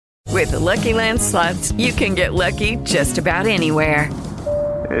With the Lucky Land Slots, you can get lucky just about anywhere.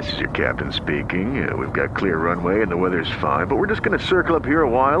 This is your captain speaking. We've got clear runway and the weather's fine, but we're just going to circle up here a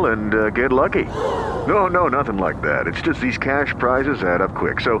while and get lucky. No, nothing like that. It's just these cash prizes add up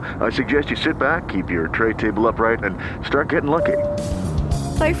quick. So I suggest you sit back, keep your tray table upright, and start getting lucky.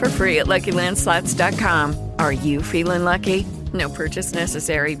 Play for free at LuckyLandSlots.com. Are you feeling lucky? No purchase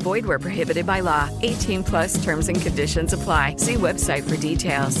necessary. Void where prohibited by law. 18 plus terms and conditions apply. See website for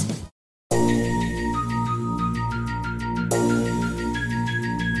details.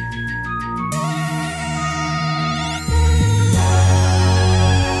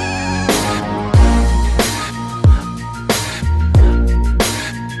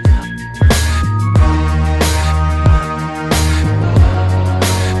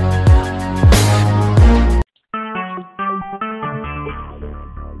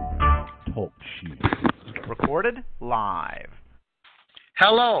 Recorded live.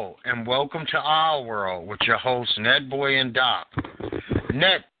 Hello, and welcome to Our World with your hosts, Ned Boy and Doc.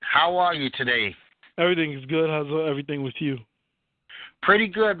 Ned, how are you today? Everything is good. How's everything with you? Pretty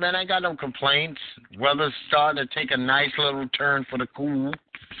good, man. I got no complaints. Weather's starting to take a nice little turn for the cool,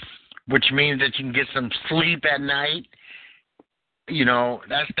 which means that you can get some sleep at night. You know,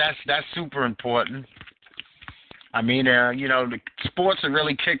 that's super important. I mean, the sports have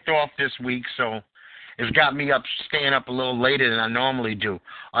really kicked off this week, so it's got me staying up a little later than I normally do.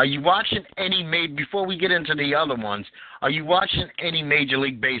 Are you watching before we get into the other ones, are you watching any Major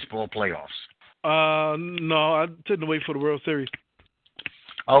League Baseball playoffs? No, I didn't wait for the World Series.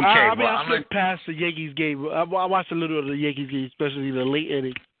 Okay, I slipped past the Yankees game. I watched a little of the Yankees game, especially the late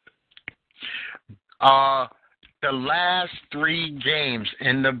inning. The last 3 games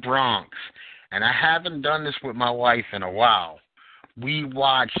in the Bronx, and I haven't done this with my wife in a while, we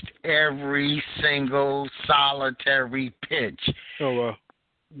watched every single solitary pitch. Oh, wow.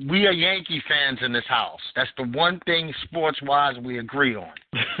 We are Yankee fans in this house. That's the one thing sports-wise we agree on.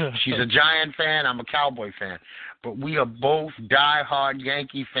 She's a Giant fan. I'm a Cowboy fan. But we are both diehard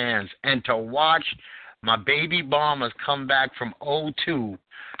Yankee fans. And to watch my baby Bombers come back from 0-2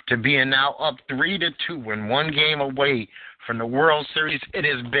 to being now up 3-2 and 1 game away from the World Series, it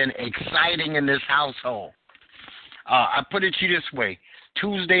has been exciting in this household. I put it to you this way.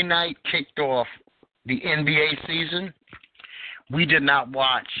 Tuesday night kicked off the NBA season. We did not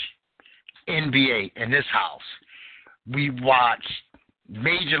watch NBA in this house. We watched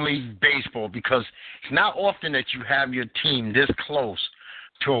Major League Baseball because it's not often that you have your team this close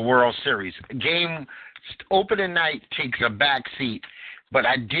to a World Series. Game opening night takes a back seat, but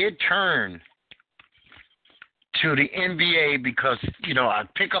I did turn to the NBA because, I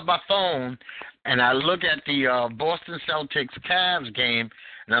pick up my phone and I look at the Boston Celtics Cavs game,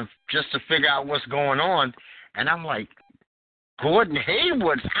 and I'm just to figure out what's going on, and I'm like, Gordon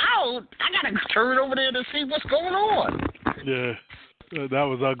Hayward's out. I gotta turn over there to see what's going on. Yeah, that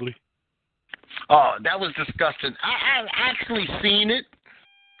was ugly. Oh, that was disgusting. I've actually seen it.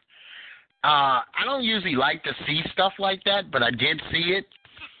 I don't usually like to see stuff like that, but I did see it.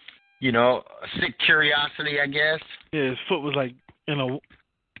 Sick curiosity, I guess. Yeah, his foot was like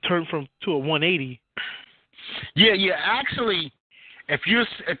turned to a 180. Yeah. Actually, if you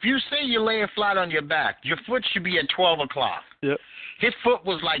say you're laying flat on your back, your foot should be at 12 o'clock. Yep. His foot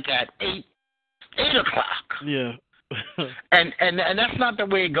was like at 8 o'clock. Yeah. and that's not the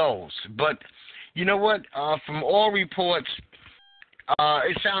way it goes. But you know what? From all reports,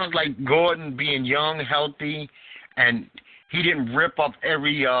 it sounds like Gordon being young, healthy, and he didn't rip up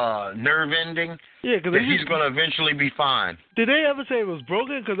every nerve ending. Yeah, because he's going to eventually be fine. Did they ever say it was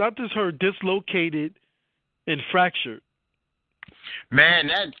broken? Because I just heard dislocated and fractured. Man,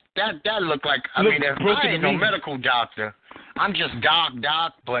 that looked like, I ain't no medical doctor. I'm just doc,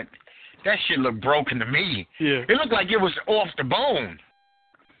 but that shit looked broken to me. Yeah. It looked like it was off the bone.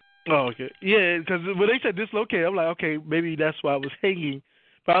 Oh, okay. Yeah, because when they said dislocated, I'm like, okay, maybe that's why I was hanging.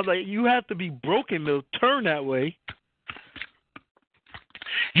 But I was like, you have to be broken to turn that way.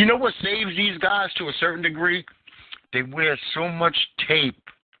 You know what saves these guys to a certain degree? They wear so much tape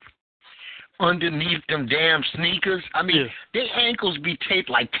underneath them damn sneakers. I mean, their ankles be taped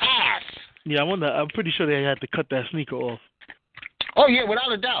like casts. Yeah, I'm pretty sure they had to cut that sneaker off. Oh, yeah,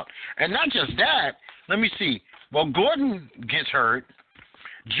 without a doubt. And not just that. Let me see. Well, Gordon gets hurt.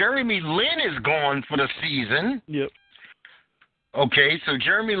 Jeremy Lin is gone for the season. Yep. Okay, so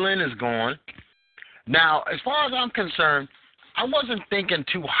Jeremy Lin is gone. Now, as far as I'm concerned, I wasn't thinking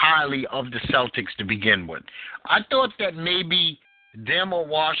too highly of the Celtics to begin with. I thought that maybe them or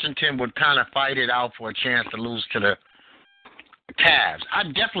Washington would kind of fight it out for a chance to lose to the Cavs. I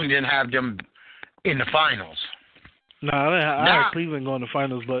definitely didn't have them in the finals. Nah, I had Cleveland going to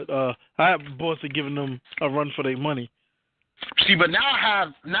finals, but I had Boston giving them a run for their money. See, but now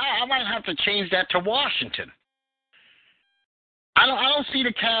I might have to change that to Washington. I don't see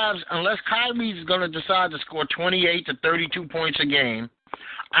the Cavs unless Kyrie's going to decide to score 28 to 32 points a game.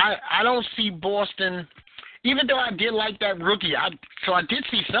 I don't see Boston, even though I did like that rookie. So I did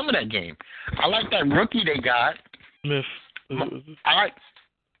see some of that game. I like that rookie they got. Smith. I like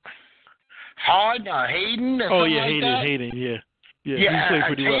Hayden. Oh yeah, Hayden. Yeah. He played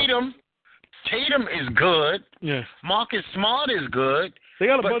pretty well. Tatum is good. Yeah. Marcus Smart is good. They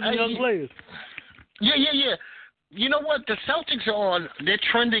got a bunch of young players. Yeah. You know what? The Celtics they're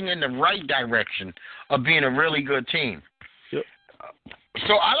trending in the right direction of being a really good team. Yep.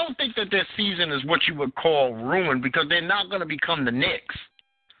 So I don't think that their season is what you would call ruined because they're not going to become the Knicks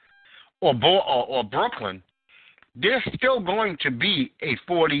or Brooklyn. They're still going to be a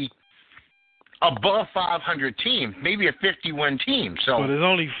 40 above 500 team, maybe a 50-win team. So well, there's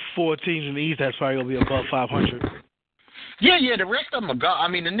only 4 teams in the East that's probably going to be above 500. Yeah, the rest of them are gone. I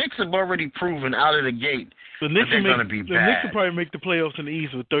mean, the Knicks have already proven out of the gate that they're going to be bad. The Knicks will probably make the playoffs in the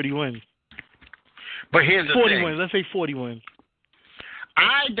East with 30 wins. But here's the 40 thing. wins. Let's say 40 wins.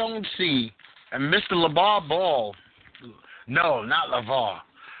 I don't see Mr. LeVar Ball. No, not LeVar.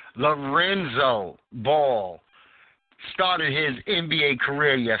 Lorenzo Ball started his NBA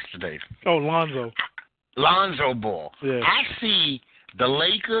career yesterday. Oh, Lonzo Ball. Yeah. I see the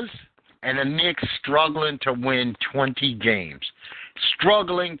Lakers and the Knicks struggling to win 20 games.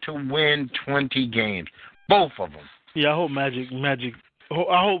 Both of them. Yeah, I hope Magic.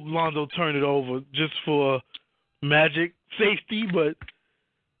 I hope Lonzo turned it over just for Magic safety, but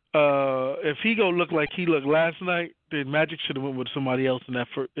if he go look like he looked last night, then Magic should have went with somebody else in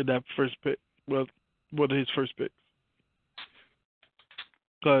that first pick. Well, one of his first picks.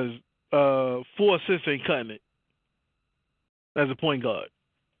 Because 4 assists ain't cutting it as a point guard.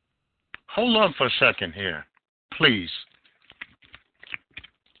 Hold on for a second here, please.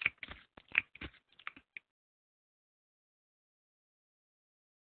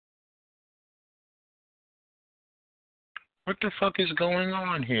 What the fuck is going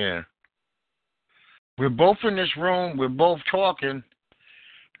on here? We're both in this room, we're both talking,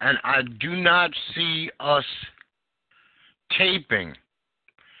 and I do not see us taping.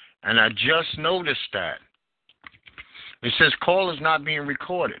 And I just noticed that. It says call is not being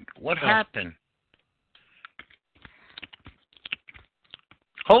recorded. What happened?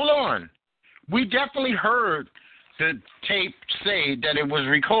 Hold on. We definitely heard the tape say that it was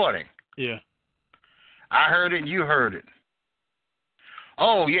recording. Yeah. I heard it, you heard it.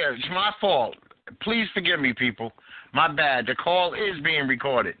 Oh, yeah, it's my fault. Please forgive me, people. My bad. The call is being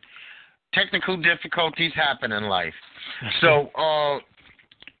recorded. Technical difficulties happen in life. So,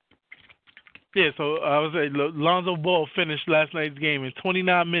 yeah, so I was saying Lonzo Ball finished last night's game in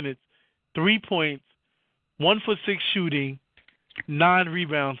 29 minutes, 3 points, 1 for 6 shooting, 9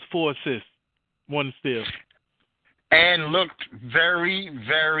 rebounds, 4 assists, 1 steal. And looked very,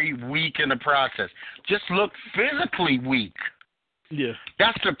 very weak in the process. Just looked physically weak. Yeah.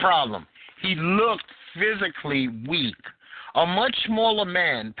 That's the problem. He looked physically weak. A much smaller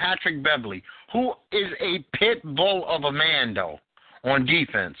man, Patrick Beverley, who is a pit bull of a man, though, on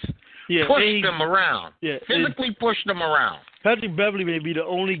defense. Yeah, pushed them around. Yeah, physically pushed them around. Patrick Beverley may be the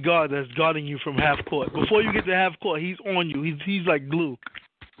only guard that's guarding you from half court. Before you get to half court, he's on you. He's like glue.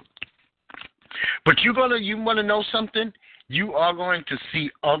 But you want to know something? You are going to see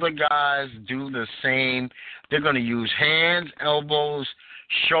other guys do the same. They're going to use hands, elbows,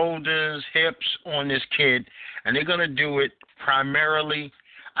 shoulders, hips on this kid, and they're going to do it primarily.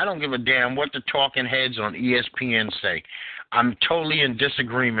 I don't give a damn what the talking heads on ESPN say. I'm totally in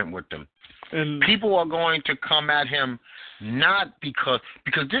disagreement with them. And people are going to come at him not because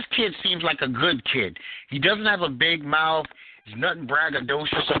this kid seems like a good kid. He doesn't have a big mouth. There's nothing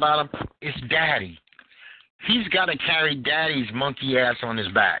braggadocious about him. It's daddy. He's got to carry daddy's monkey ass on his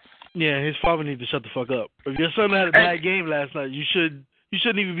back. Yeah, his father needs to shut the fuck up. If your son had a bad game last night, you shouldn't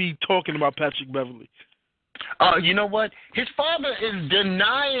even be talking about Patrick Beverley. You know what? His father is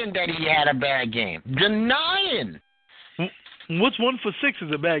denying that he had a bad game. Denying. What's 1 for 6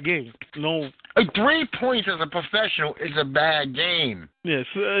 is a bad game. No. 3 points as a professional is a bad game. Yeah,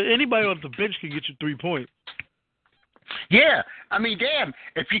 so anybody off the bench can get you 3 points. Yeah, I mean, damn.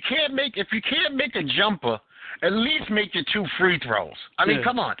 If you can't make a jumper, at least make your 2 free throws. I mean,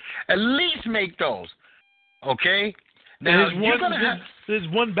 come on, at least make those. Okay. Now his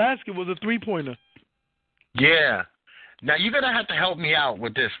one basket was a 3-pointer. Yeah. Now you're gonna have to help me out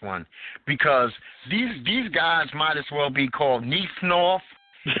with this one because these guys might as well be called Neesnorth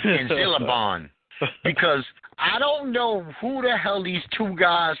and Zillabon because I don't know who the hell these two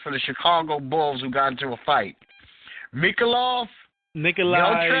guys for the Chicago Bulls who got into a fight. Nikolai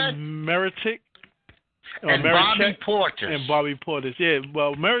Mirotic. And Bobby Portis. And Bobby Portis. Yeah,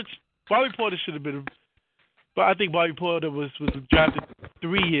 well, Bobby Portis should have been, but I think Bobby Portis was drafted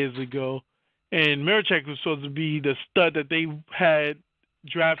 3 years ago, and Mirotic was supposed to be the stud that they had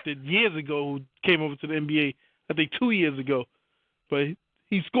drafted years ago, who came over to the NBA, I think 2 years ago. But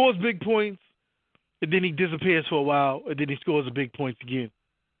he scores big points, and then he disappears for a while, and then he scores the big points again.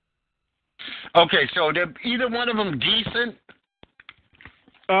 Okay, so they're either one of them decent?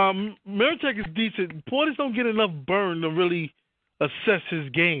 Mirotic is decent. Portis don't get enough burn to really assess his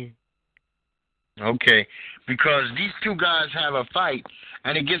game. Okay, because these two guys have a fight,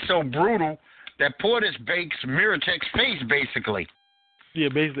 and it gets so brutal that Portis bakes Mirotic's face, basically. Yeah,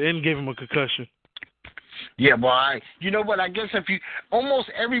 basically, and gave him a concussion. Yeah, well, you know what? I guess almost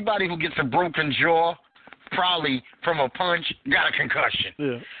everybody who gets a broken jaw, probably from a punch, got a concussion.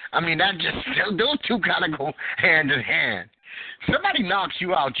 Yeah. I mean, those two kind of go hand in hand. Somebody knocks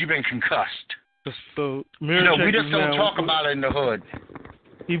you out, you've been concussed. So we just don't talk about it in the hood.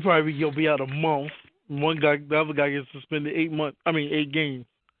 He probably will be out a month. The other guy gets suspended 8 games.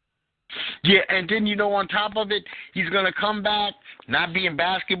 Yeah, and then, on top of it, he's going to come back, not be in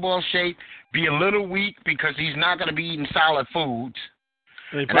basketball shape, be a little weak because he's not going to be eating solid foods.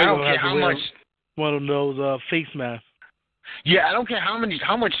 And I don't care how much. One of those face masks. Yeah, I don't care how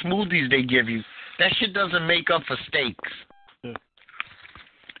much smoothies they give you. That shit doesn't make up for steaks.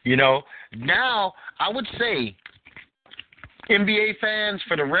 Yeah. Now I would say, NBA fans,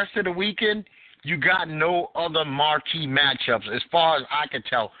 for the rest of the weekend, you got no other marquee matchups as far as I can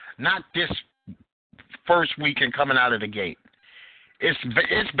tell. Not this first weekend coming out of the gate.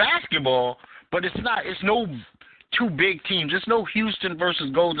 It's basketball, but it's not. It's no two big teams. It's no Houston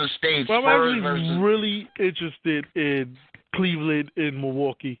versus Golden State. Well, I'm actually really interested in Cleveland and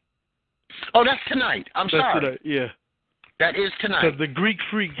Milwaukee. Oh, that's tonight. That's sorry. Tonight, yeah. That is tonight. Because the Greek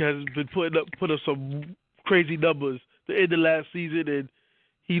Freak has been put up some crazy numbers the end of last season, and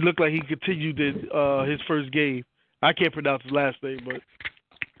he looked like he continued his first game. I can't pronounce his last name, but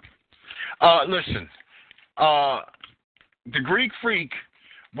listen, the Greek Freak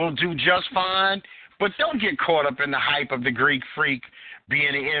will do just fine, but don't get caught up in the hype of the Greek Freak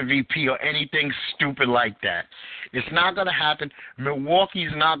being the MVP or anything stupid like that. It's not going to happen.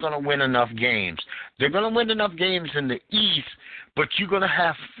 Milwaukee's not going to win enough games. They're going to win enough games in the East, but you're going to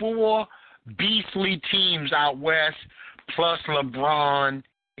have 4 beastly teams out West plus LeBron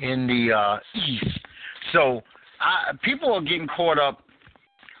in the East. So people are getting caught up.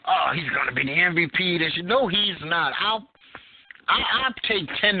 Oh, he's going to be the MVP this year. No, he's not. I'll take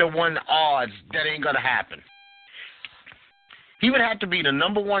 10-1 odds that ain't going to happen. He would have to be the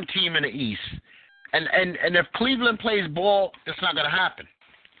number 1 team in the East. And if Cleveland plays ball, it's not going to happen.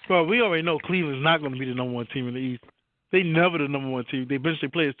 Well, we already know Cleveland's not going to be the number 1 team in the East. They never the number 1 team. They bench their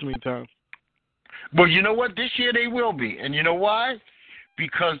players too many times. But you know what? This year they will be. And you know why?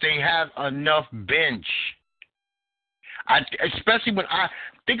 Because they have enough bench. Especially when I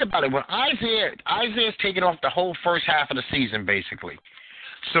think about it, when Isaiah's taking off the whole first half of the season, basically.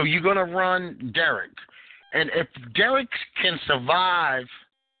 So you're going to run Derek. And if Derek can survive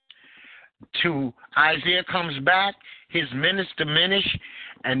to Isaiah comes back, his minutes diminish,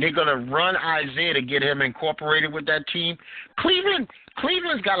 and they're going to run Isaiah to get him incorporated with that team.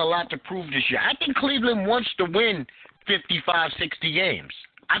 Cleveland's got a lot to prove this year. I think Cleveland wants to win 55, 60 games.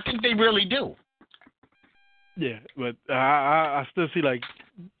 I think they really do. Yeah, but I still see, like,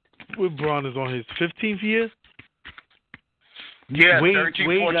 LeBron is on his 15th year. Yeah,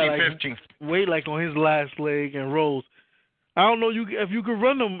 13, 14, 15. Wade, like, on his last leg and rolls. I don't know if you could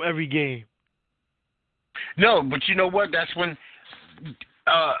run them every game. No, but you know what? That's when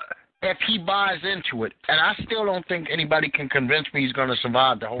if he buys into it, and I still don't think anybody can convince me he's going to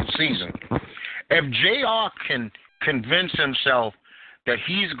survive the whole season. If JR can convince himself that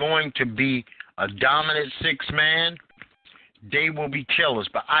he's going to be a dominant 6-man, they will be killers.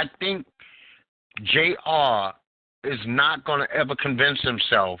 But I think JR is not going to ever convince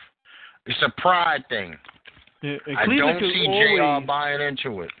himself. It's a pride thing. Yeah, I don't see JR buying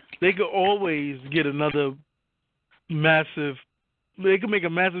into it. They could always get another massive. They could make a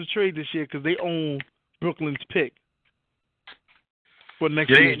massive trade this year because they own Brooklyn's pick for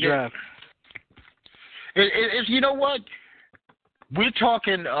next year's draft. You know what? We're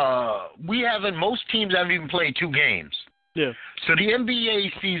talking. Most teams haven't even played 2 games. Yeah. So the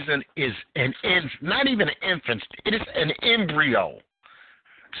NBA season is not even an infant. It is an embryo.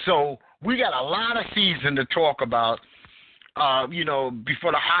 So we got a lot of season to talk about.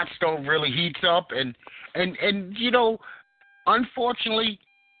 before the hot stove really heats up. And unfortunately,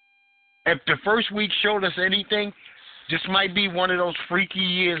 if the first week showed us anything, this might be one of those freaky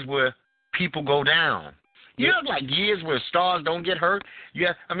years where people go down. You know, like years where stars don't get hurt.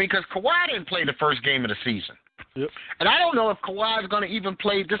 Yeah, I mean, because Kawhi didn't play the first game of the season. Yep. And I don't know if Kawhi is going to even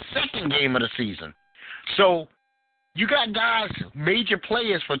play the second game of the season. So you got guys, major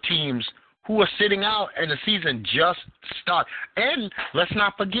players for teams who are sitting out and the season just started. And let's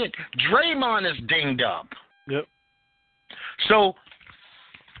not forget, Draymond is dinged up. Yep. So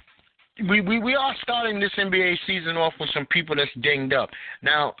we are starting this NBA season off with some people that's dinged up.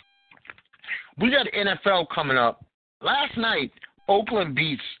 Now, we got NFL coming up. Last night, Oakland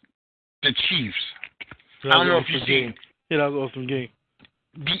beats the Chiefs. I don't know if you've seen. Yeah, that was an awesome game.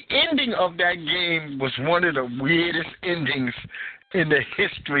 The ending of that game was one of the weirdest endings in the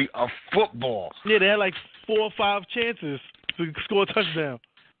history of football. Yeah, they had like 4 or 5 chances to score a touchdown.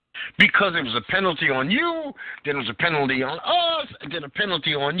 Because it was a penalty on you, then it was a penalty on us, and then a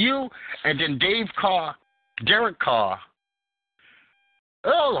penalty on you, and then Derek Carr.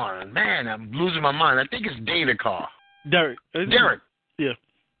 Oh, man, I'm losing my mind. I think it's David Carr. Derek. Yeah.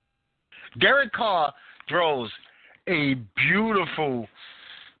 Derek Carr throws a beautiful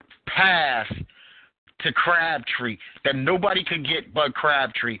pass to Crabtree that nobody could get but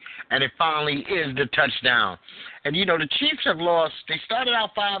Crabtree, and it finally is the touchdown. And, the Chiefs have lost. They started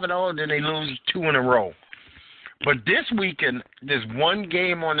out 5-0, and then they lose 2 in a row. But this weekend, there's one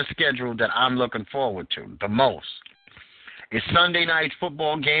game on the schedule that I'm looking forward to the most. It's Sunday night's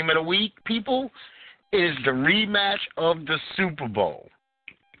football game of the week, people. Is the rematch of the Super Bowl.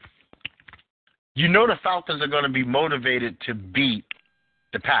 The Falcons are going to be motivated to beat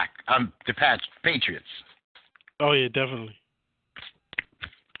the Patriots. Oh, yeah, definitely.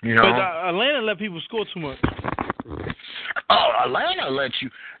 But Atlanta let people score too much. Oh, Atlanta lets you.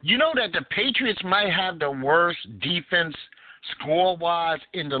 You know that the Patriots might have the worst defense score-wise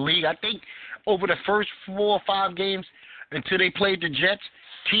in the league. I think over the first 4 or 5 games until they played the Jets,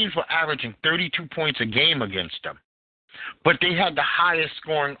 teams were averaging 32 points a game against them. But they had the highest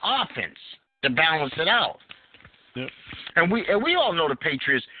scoring offense to balance it out. Yep. And we all know the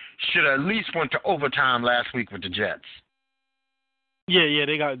Patriots should have at least went to overtime last week with the Jets. Yeah,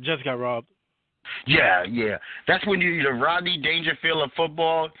 Jets got robbed. Yeah. That's when you're the Rodney Dangerfield of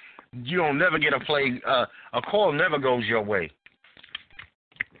football. You don't never get a play. A call never goes your way.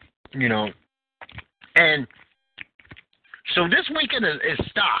 And so this weekend is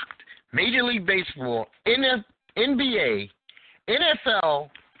stocked. Major League Baseball, NBA, NFL,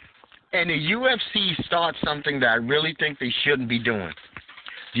 and the UFC start something that I really think they shouldn't be doing.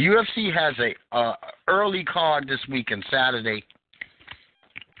 The UFC has a early card this weekend, Saturday,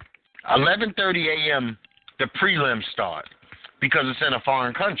 11:30 a.m. The prelims start because it's in a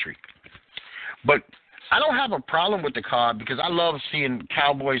foreign country. But I don't have a problem with the card because I love seeing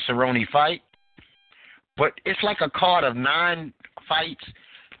Cowboy Cerrone fight. But it's like a card of 9 fights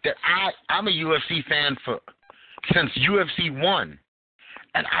that I'm a UFC fan since UFC 1.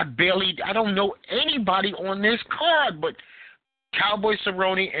 And I don't know anybody on this card but Cowboy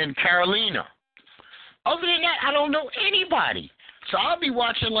Cerrone and Carolina. Other than that, I don't know anybody. So I'll be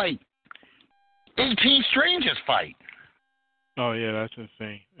watching like 18 strangers fight. Oh, yeah, that's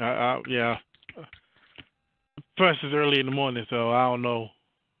insane. Yeah. Press is early in the morning, so I don't know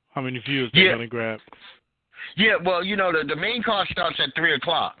how many views they're going to grab. Yeah, well, the main card starts at 3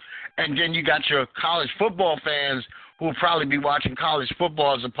 o'clock. And then you got your college football fans who will probably be watching college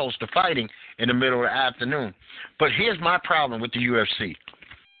football as opposed to fighting in the middle of the afternoon. But here's my problem with the UFC.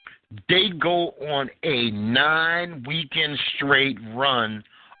 They go on a 9-weekend straight run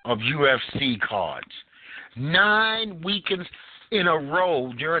of UFC cards. 9 weekends in a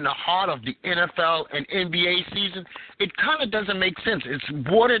row during the heart of the NFL and NBA season. It kind of doesn't make sense. It's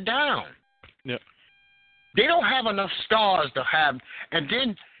watered down. Yeah. They don't have enough stars to have. And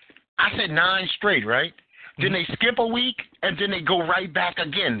then I said 9 straight, right? Then they skip a week, and then they go right back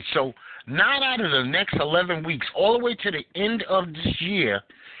again. So 9 out of the next 11 weeks, all the way to the end of this year,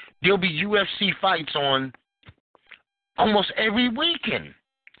 there'll be UFC fights on almost every weekend.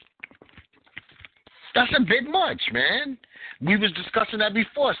 That's a bit much, man. We was discussing that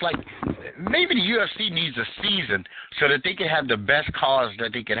before. It's like maybe the UFC needs a season so that they can have the best cards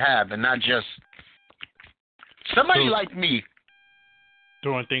that they can have and not just somebody like me.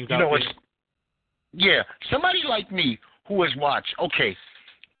 Throwing things out there. Yeah, somebody like me who has watched, okay,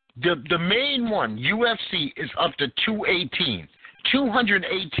 the main one, UFC, is up to 218.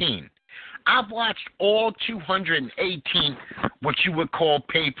 I've watched all 218 what you would call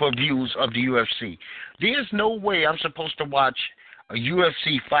pay-per-views of the UFC. There's no way I'm supposed to watch a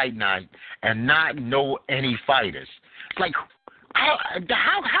UFC fight night and not know any fighters. Like, how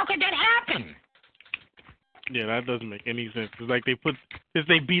could that happen? Yeah, that doesn't make any sense. It's like it's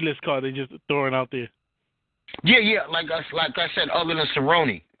their B-list card. They just throw it out there. Yeah. Like I said, other than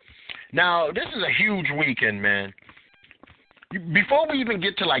Cerrone. Now, this is a huge weekend, man. Before we even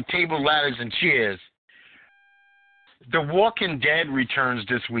get to, like, tables, ladders, and chairs, The Walking Dead returns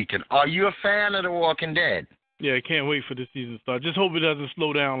this weekend. Are you a fan of The Walking Dead? Yeah, I can't wait for this season to start. Just hope it doesn't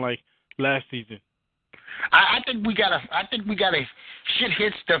slow down like last season. I think we gotta shit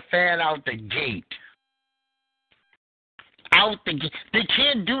hits the fan out the gate. They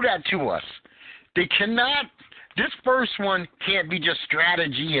can't do that to us. They cannot. This first one can't be just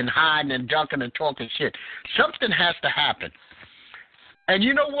strategy and hiding and ducking and talking shit. Something has to happen. And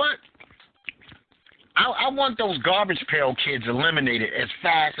you know what? I want those garbage pail kids eliminated as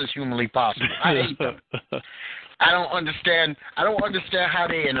fast as humanly possible. I hate them. I don't understand how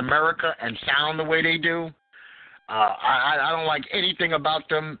they in America and sound the way they do. I don't like anything about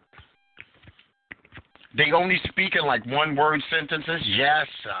them. They only speak in like one-word sentences. Yes,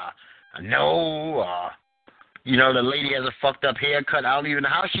 no. The lady has a fucked up haircut. I don't even know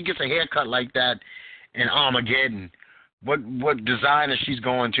how she gets a haircut like that in Armageddon. What designer she's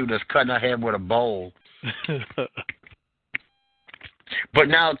going to that's cutting her hair with a bowl. But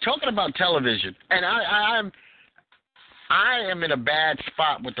now, talking about television, and I am in a bad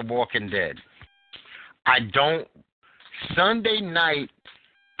spot with The Walking Dead. Sunday night,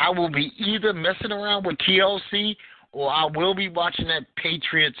 I will be either messing around with TLC or I will be watching that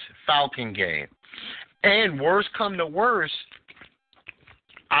Patriots-Falcon game. And worst come to worst,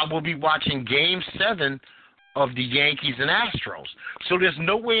 I will be watching Game 7 of the Yankees and Astros. So there's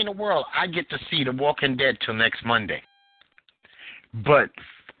no way in the world I get to see The Walking Dead till next Monday. But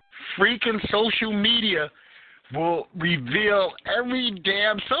freaking social media will reveal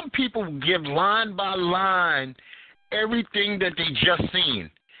some people give line by line everything that they just seen.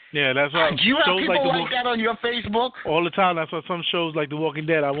 Yeah, that's why. Do you have people like that on your Facebook? All the time. That's why some shows like The Walking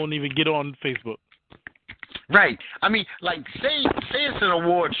Dead, I won't even get on Facebook. Right. I mean, like, say it's an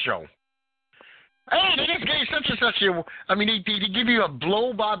award show. Hey, they just gave such and such a. I mean, they give you a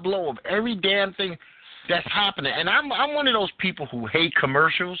blow by blow of every damn thing that's happening. And I'm one of those people who hate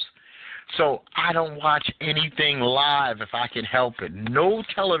commercials, so I don't watch anything live if I can help it. No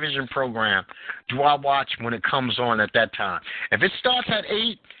television program do I watch when it comes on at that time. If it starts at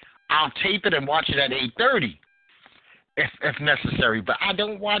 8, I'll tape it and watch it at 8:30 if necessary. But I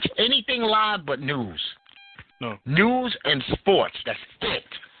don't watch anything live but news. No. News and sports. That's it.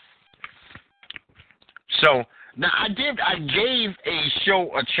 So now I gave a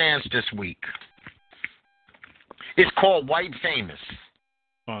show a chance this week. It's called White Famous.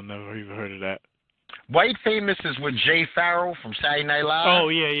 Oh, never even heard of that. White Famous is with Jay Farrell from Saturday Night Live. Oh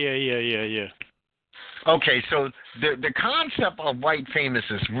yeah. Okay, so the concept of White Famous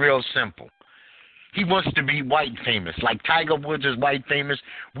is real simple. He wants to be white famous, like Tiger Woods is white famous.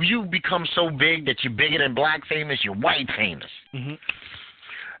 When you become so big that you're bigger than black famous, you're white famous. Mm-hmm.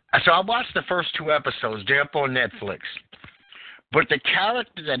 So I watched the first 2 episodes. They're up on Netflix. But the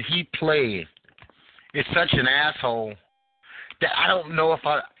character that he played is such an asshole that I don't know if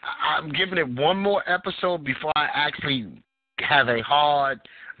I'm giving it one more episode before I actually have a hard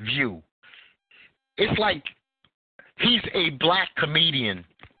view. It's like he's a black comedian.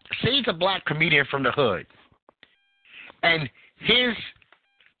 Say he's a black comedian from the hood. And his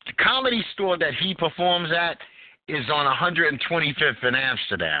comedy store that he performs at is on 125th in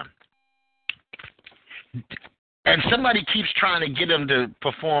Amsterdam. And somebody keeps trying to get him to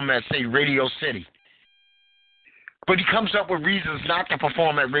perform at, say, Radio City. But he comes up with reasons not to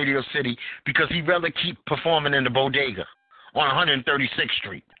perform at Radio City because he'd rather keep performing in the bodega on 136th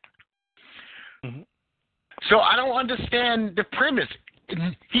Street. Mm-hmm. So I don't understand the premise.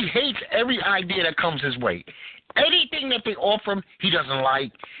 He hates every idea that comes his way. Anything that they offer him, he doesn't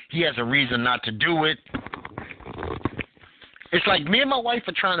like. He has a reason not to do it. It's like me and my wife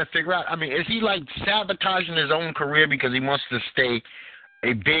are trying to figure out, I mean, is he like sabotaging his own career because he wants to stay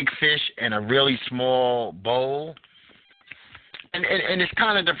a big fish in a really small bowl? And it's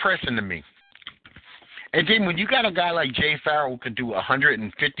kind of depressing to me. And then when you got a guy like Jay Farrell who can do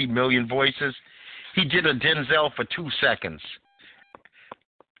 150 million voices, he did a Denzel for 2 seconds.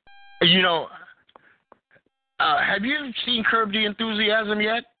 You know, have you seen Curb the Enthusiasm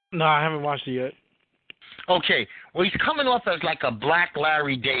yet? No, I haven't watched it yet. Okay, well, he's coming off as like a black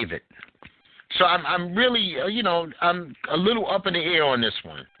Larry David. So I'm really, I'm a little up in the air on this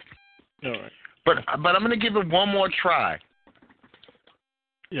one. All right. But I'm going to give it one more try.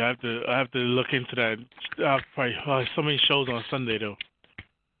 Yeah, I have to look into that. Probably so many shows on Sunday though.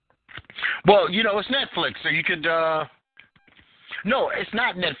 Well, it's Netflix, so you could. No, it's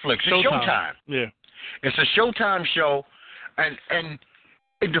not Netflix. It's Showtime. Yeah, it's a Showtime show, and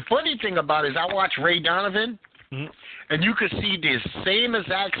the funny thing about it is I watch Ray Donovan, and you could see the same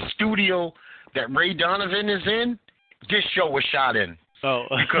exact studio that Ray Donovan is in. This show was shot in. Oh,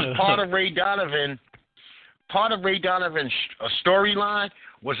 because part of Ray Donovan's storyline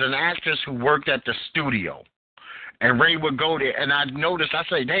was an actress who worked at the studio. And Ray would go there, and I noticed, I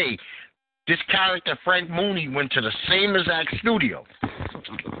said, hey, this character, Frank Mooney, went to the same exact studio.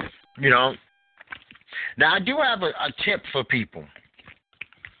 Now, I do have a tip for people.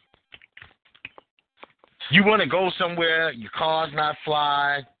 You want to go somewhere, your car's not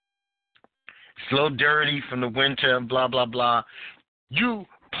fly, it's a little dirty from the winter, blah, blah, blah. You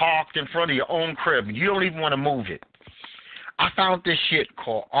parked in front of your own crib. You don't even want to move it. I found this shit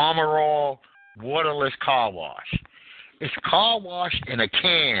called Ourworld Waterless Car Wash. It's car wash in a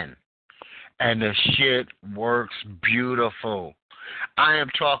can, and the shit works beautiful. I am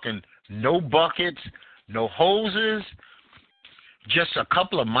talking no buckets, no hoses, just a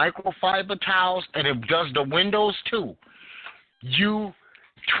couple of microfiber towels, and it does the windows too.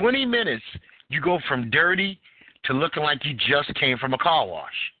 20 minutes, you go from dirty to looking like you just came from a car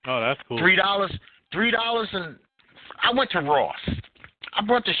wash. Oh, that's cool. $3, and I went to Ross. I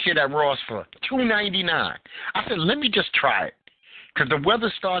bought the shit at Ross for $2.99. I said, let me just try it, because the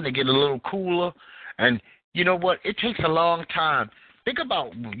weather's starting to get a little cooler, and you know what? It takes a long time. Think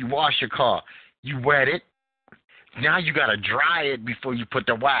about when you wash your car. You wet it. Now you got to dry it before you put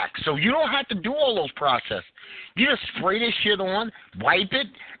the wax. So you don't have to do all those processes. You just spray this shit on, wipe it,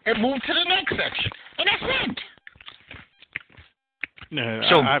 and move to the next section. And that's it. Yeah,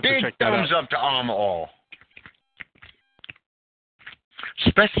 so I have big to check that thumbs out. up to Armor All.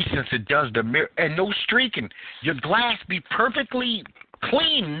 Especially since it does the mirror. And no streaking. Your glass be perfectly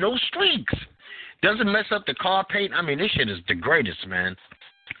clean. No streaks. Doesn't mess up the car paint. I mean, this shit is the greatest, man.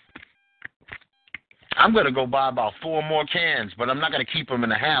 I'm going to go buy about 4 more cans, but I'm not going to keep them in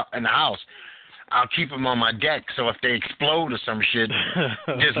the house. I'll keep them on my deck, so if they explode or some shit,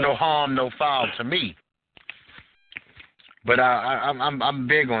 there's no harm, no foul to me. But I'm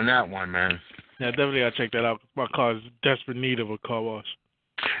big on that one, man. Yeah, definitely got to check that out. My car is in desperate need of a car wash.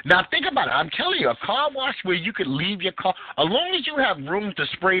 Now, think about it. I'm telling you, a car wash where you could leave your car, as long as you have room to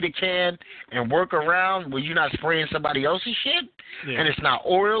spray the can and work around where you're not spraying somebody else's shit, and it's not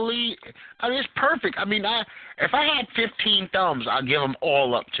oily, I mean, it's perfect. I mean, if I had 15 thumbs, I'd give them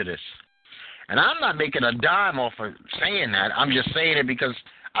all up to this. And I'm not making a dime off of saying that. I'm just saying it because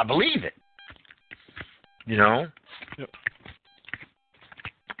I believe it. Yep.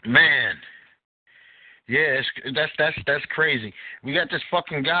 Man. Yeah, that's crazy. We got this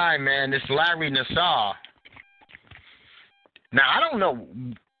fucking guy, man, this Larry Nassar. Now, I don't know,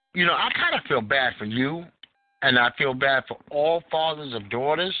 I kind of feel bad for you, and I feel bad for all fathers of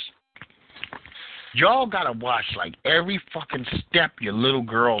daughters. Y'all got to watch, like, every fucking step your little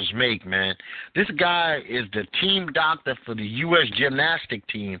girls make, man. This guy is the team doctor for the U.S. gymnastic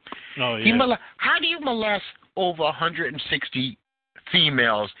team. Oh, yeah. How do you molest over 160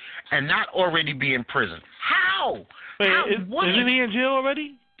 females and not already be in prison? How? Wait, isn't he in jail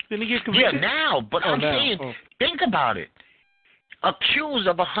already? Didn't he get convicted? Yeah, now. But I'm saying, think about it. Accused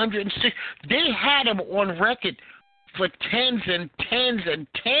of 160. They had him on record for tens and tens and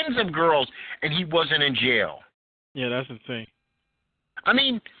tens of girls, and he wasn't in jail. Yeah, that's insane. I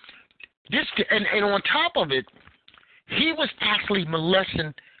mean, this, and on top of it, he was actually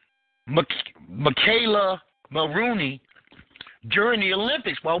molesting Michaela Maroney during the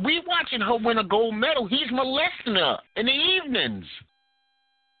Olympics. While we watching her win a gold medal, he's molesting her in the evenings.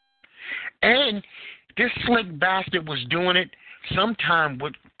 And this slick bastard was doing it sometime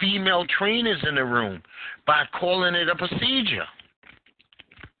with female trainers in the room by calling it a procedure.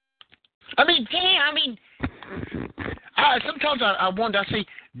 I mean, sometimes I wonder, I say,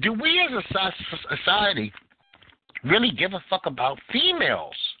 do we as a society really give a fuck about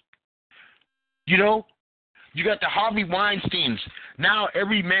females? You got the Harvey Weinsteins. Now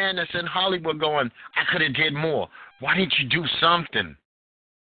every man that's in Hollywood going, I could have did more. Why didn't you do something?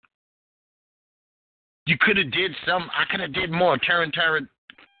 You could have did I could have did more.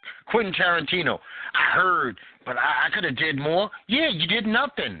 Quentin Tarantino. I heard, but I could have did more. Yeah, you did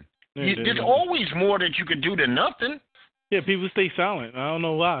nothing. There's always more that you could do than nothing. Yeah, people stay silent. I don't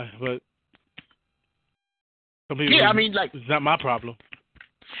know why, but some people, it's not my problem.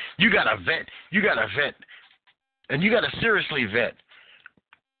 You got to vet. And you got to seriously vet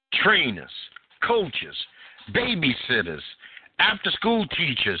trainers, coaches, babysitters, after-school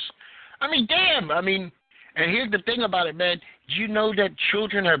teachers. I mean, damn. I mean, and here's the thing about it, man. Do you know that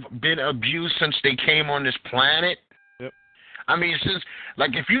children have been abused since they came on this planet? Yep. I mean, since,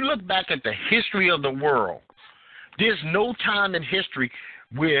 like, if you look back at the history of the world, there's no time in history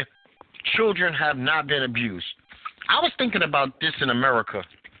where children have not been abused. I was thinking about this in America,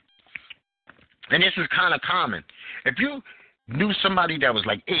 and this is kind of common. If you knew somebody that was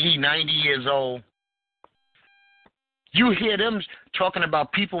like 80, 90 years old, you hear them talking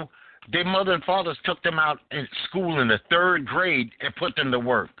about people, their mother and fathers took them out in school in the 3rd grade and put them to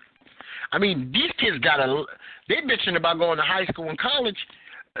work. I mean, these kids they're bitching about going to high school and college.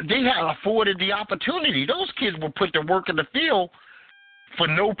 They have afforded the opportunity. Those kids were put to work in the field for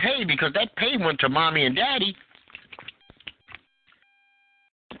no pay because that pay went to mommy and daddy.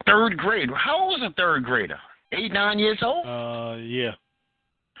 3rd grade. How old is a 3rd grader? 8, 9 years old? Yeah.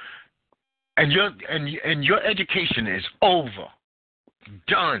 And your education is over.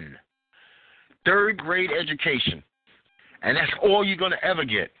 Done. 3rd grade education. And that's all you're going to ever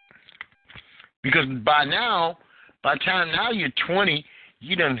get. Because by the time now you're 20,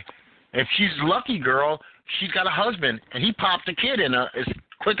 if she's a lucky girl, she's got a husband, and he popped the kid in as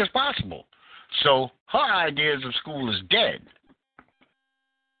quick as possible. So her ideas of school is dead.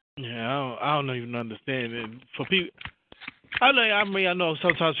 Yeah, I don't even understand it. For people, I know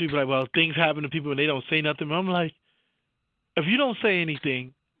sometimes people are like, well, things happen to people and they don't say nothing. But I'm like, if you don't say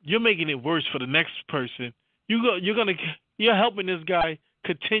anything, you're making it worse for the next person. You're helping this guy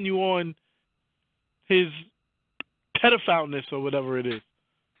continue on his pedophileness or whatever it is.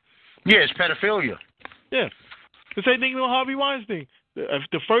 Yeah, it's pedophilia. Yeah. The same thing with Harvey Weinstein. If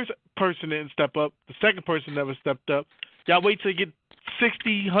the first person didn't step up, the second person never stepped up. Y'all wait till you get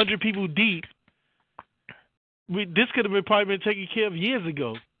 60, 100 people deep. This could have probably been taken care of years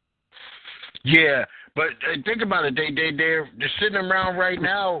ago. Yeah, but think about it. They're sitting around right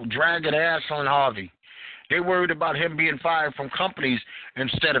now dragging ass on Harvey. They're worried about him being fired from companies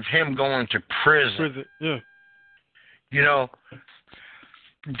instead of him going to prison. Yeah. You know,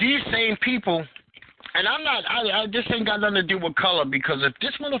 these same people, and I this ain't got nothing to do with color, because if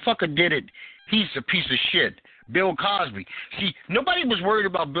this motherfucker did it, he's a piece of shit. Bill Cosby. See, nobody was worried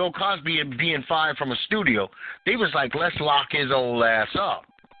about Bill Cosby being fired from a studio. They was like, let's lock his old ass up.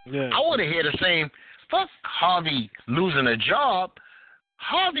 Yeah. I want to hear the same, fuck Harvey losing a job.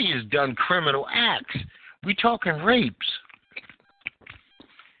 Harvey has done criminal acts. We talking rapes.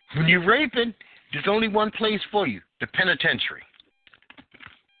 When you're raping, there's only one place for you, the penitentiary.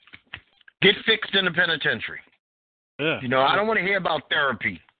 Get fixed in the penitentiary. Yeah. You know, I don't want to hear about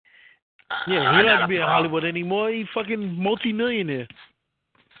therapy. Yeah, he don't have to be in Hollywood anymore. He fucking multi-millionaire.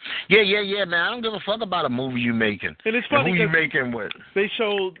 Yeah, man. I don't give a fuck about a movie you making. And it's funny who you making with. They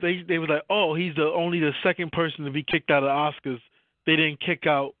showed, they were like, oh, he's only the second person to be kicked out of the Oscars. They didn't kick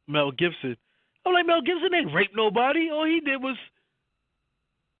out Mel Gibson. I'm like, Mel Gibson didn't rape nobody. All he did was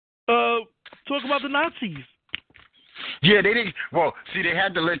talk about the Nazis. Yeah, they didn't. Well, see, they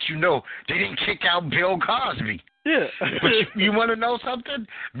had to let you know they didn't kick out Bill Cosby. Yeah. But you want to know something?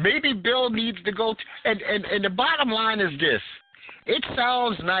 Maybe Bill needs to go. And the bottom line is this. It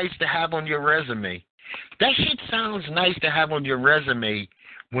sounds nice to have on your resume. That shit sounds nice to have on your resume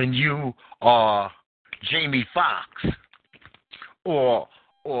when you are Jamie Foxx or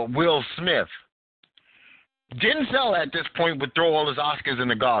Will Smith. Denzel at this point would throw all his Oscars in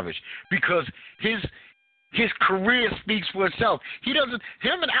the garbage because his career speaks for itself. Him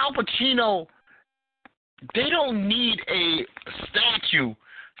and Al Pacino, they don't need a statue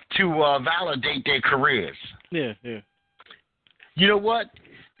to validate their careers. Yeah. You know what?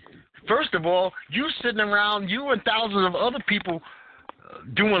 First of all, you sitting around, you and thousands of other people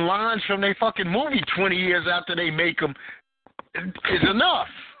doing lines from their fucking movie 20 years after they make them is enough.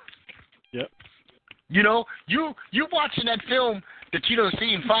 Yep. You know, you watching that film that you done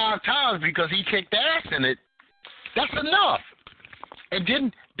seen 5 times because he kicked ass in it, that's enough. And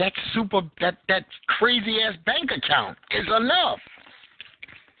then that crazy ass bank account is enough.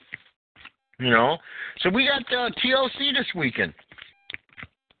 You know? So we got TLC this weekend.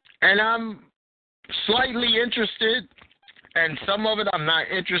 And I'm slightly interested, and some of it I'm not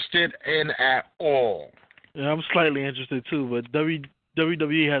interested in at all. Yeah, I'm slightly interested too, but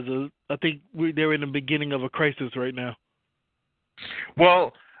WWE has I think they're in the beginning of a crisis right now.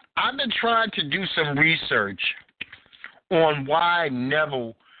 Well, I've been trying to do some research on why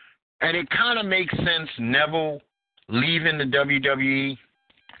Neville, and it kind of makes sense, Neville leaving the WWE.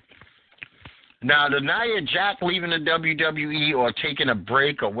 Now, the Nia Jax leaving the WWE or taking a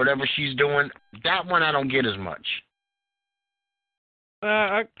break or whatever she's doing, that one I don't get as much.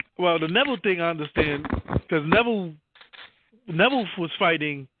 Well, the Neville thing I understand, because Neville Neville was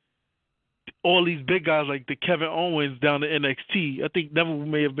fighting all these big guys like the Kevin Owens down to NXT. I think Neville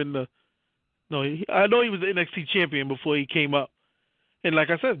may have been I know he was the NXT champion before he came up. And like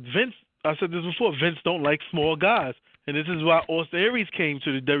I said, I said this before, Vince don't like small guys. And this is why Austin Aries came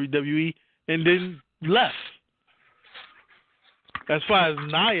to the WWE and then left. As far as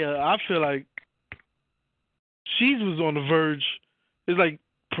Nia, I feel like she was on the verge. It's like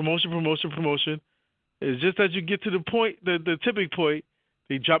promotion. It's just as you get to the point, the tipping point,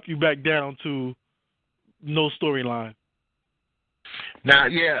 they drop you back down to no storyline. Now,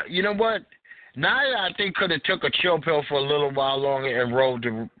 yeah, you know what? Nia, I think, could have took a chill pill for a little while longer and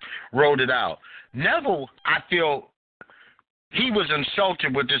rode it out. Neville, I feel he was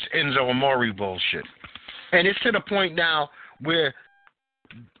insulted with this Enzo Amore bullshit. And it's to the point now where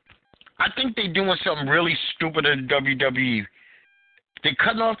I think they're doing something really stupid in WWE. They're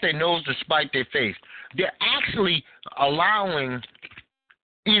cutting off their nose to spite their face. They're actually allowing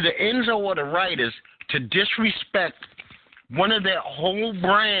either Enzo or the writers to disrespect one of their whole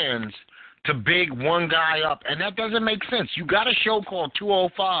brands to big one guy up. And that doesn't make sense. You got a show called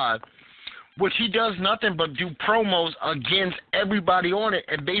 205, which he does nothing but do promos against everybody on it.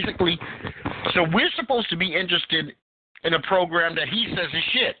 And basically, so we're supposed to be interested in a program that he says is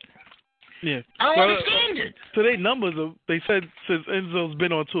shit. Yeah. I don't understand it. So they numbers, they said since Enzo's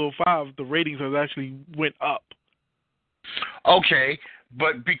been on 205, the ratings have actually went up. Okay,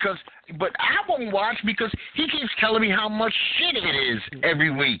 but I won't watch because he keeps telling me how much shit it is every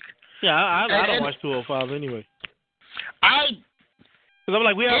week. Yeah, I don't watch 205 anyway. Because I'm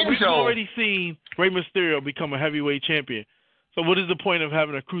like, we've already seen Rey Mysterio become a heavyweight champion. So what is the point of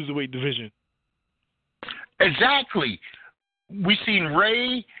having a cruiserweight division? Exactly. We've seen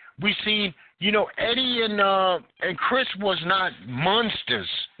Rey. We've seen, Eddie and Chris was not monsters.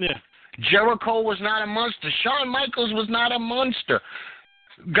 Yeah. Jericho was not a monster. Shawn Michaels was not a monster.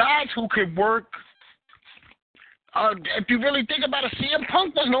 Guys who could work. If you really think about it, CM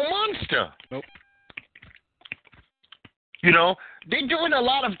Punk was no monster. Nope. They're doing a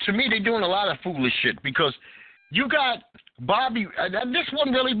lot of foolish shit because you got Bobby. This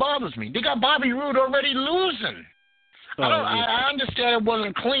one really bothers me. They got Bobby Roode already losing. I understand it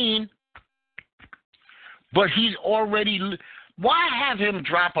wasn't clean, but he's already. Why have him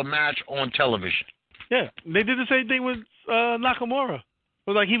drop a match on television? Yeah, they did the same thing with Nakamura. It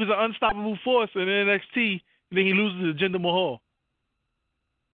was like he was an unstoppable force in NXT, and then he loses to Jinder Mahal.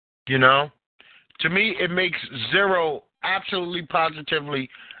 To me, it makes absolutely positively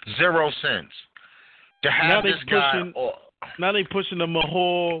zero sense to have this guy. Now they pushing the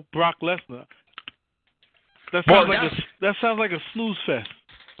Mahal Brock Lesnar. That sounds like a snooze fest.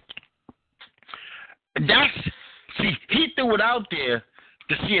 He threw it out there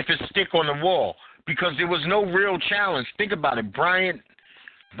to see if it stick on the wall because there was no real challenge. Think about it. Brian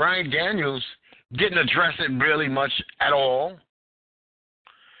Daniels didn't address it really much at all.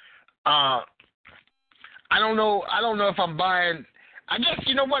 I don't know if I'm buying. I guess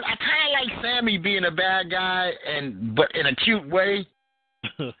you know what? I kind of like Sammy being a bad guy, but in a cute way.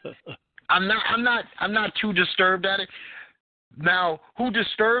 I'm not too disturbed at it. Now, who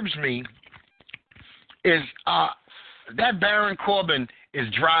disturbs me is that Baron Corbin is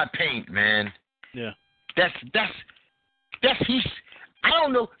dry paint, man. Yeah. He's. I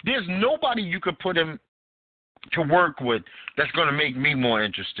don't know. There's nobody you could put him to work with that's going to make me more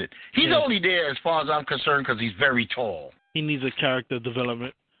interested. He's only there as far as I'm concerned because he's very tall. He needs a character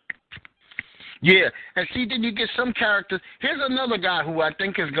development. Yeah, and see, then you get some characters. Here's another guy who I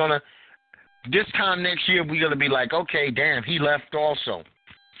think is going to. This time next year, we're going to be like, okay, damn, he left also.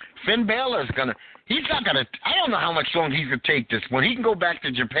 Finn Balor is going to, he's not going to, I don't know how much longer he could take this. When he can go back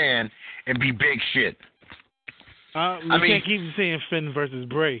to Japan and be big shit. Can't keep saying Finn versus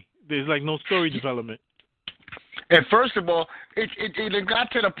Bray. There's like no story development. And first of all, it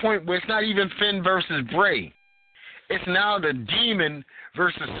got to the point where it's not even Finn versus Bray. It's now the Demon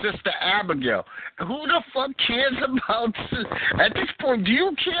versus Sister Abigail. Who the fuck cares about, at this point, do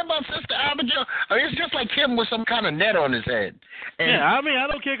you care about Sister Abigail? I mean, it's just like him with some kind of net on his head. And I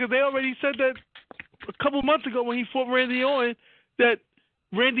don't care because they already said that a couple months ago when he fought Randy Orton that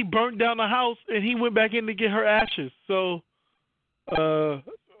Randy burnt down the house and he went back in to get her ashes. So,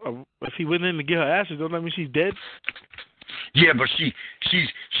 if he went in to get her ashes, don't that mean she's dead? Yeah, but she's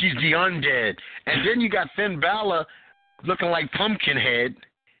the undead. And then you got Finn Balor looking like Pumpkinhead.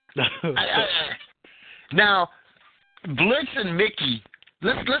 Now, Blitz and Mickey.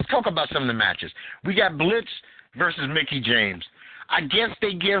 Let's talk about some of the matches. We got Blitz versus Mickey James. I guess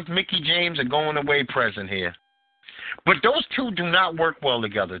they give Mickey James a going away present here. But those two do not work well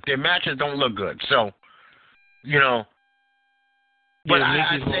together. Their matches don't look good. So, But yeah,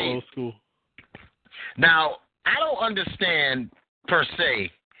 I Nikki's more say old school. now I don't understand per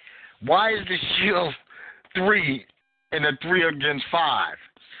se why is the Shield 3 and a 3 against 5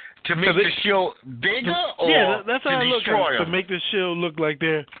 to make the Shield bigger or yeah, that's how to I look destroy at it, to them? make the Shield look like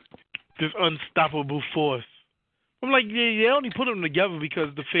they're this unstoppable force. I'm like, they only put them together because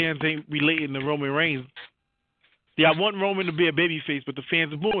the fans ain't relating to Roman Reigns. Yeah, I want Roman to be a babyface, but the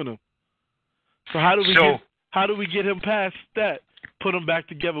fans are booing him. So how do we get him past that? Put them back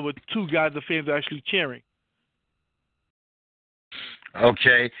together with two guys the fans are actually cheering.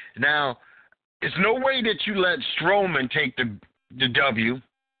 Okay, now there's no way that you let Strowman take the W.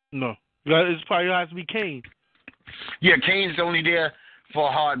 No, it's probably has to be Kane. Yeah, Kane's only there for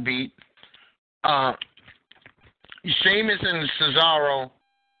a heartbeat. Sheamus and Cesaro,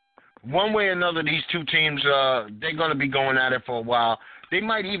 one way or another, these two teams, they're going to be going at it for a while. They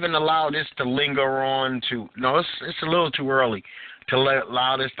might even allow this to linger on to, no, it's a little too early to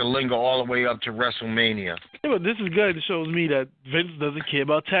allow this to linger all the way up to WrestleMania. Yeah, but this is good. It shows me that Vince doesn't care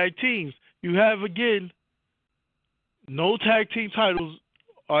about tag teams. You have, again, no tag team titles.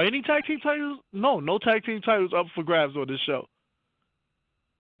 Are any tag team titles? No tag team titles up for grabs on this show.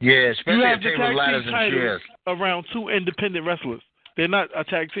 Yeah, especially you have a the table tag of ladders team and chairs. titles around two independent wrestlers. They're not a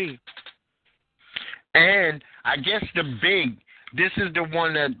tag team. And I guess this is the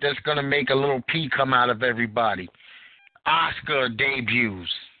one that's going to make a little pee come out of everybody. Asuka debuts.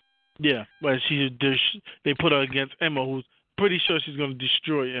 Yeah, but they put her against Emma, who's pretty sure she's going to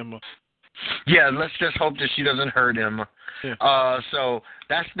destroy Emma. Yeah, let's just hope that she doesn't hurt Emma. Yeah. So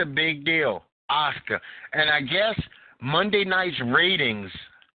that's the big deal, Asuka. And I guess Monday night's ratings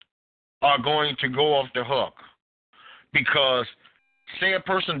are going to go off the hook because, say a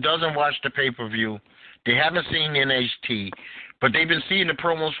person doesn't watch the pay-per-view, they haven't seen NXT, but they've been seeing the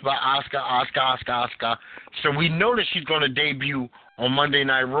promos by Asuka. So we know that she's going to debut on Monday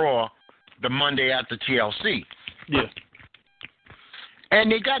Night Raw the Monday after TLC. Yeah.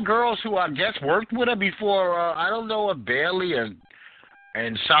 And they got girls who I guess worked with her before. I don't know if Bayley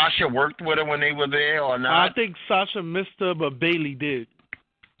and Sasha worked with her when they were there or not. I think Sasha missed her, but Bayley did.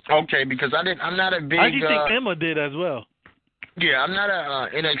 Okay, because I'm not a big. I actually think Emma did as well. Yeah, I'm not a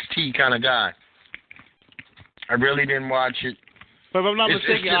NXT kind of guy. I really didn't watch it. But if I'm not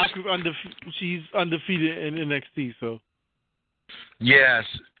mistaken, she's undefeated in NXT. So. Yes.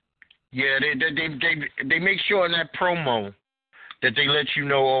 Yeah, they make sure in that promo that they let you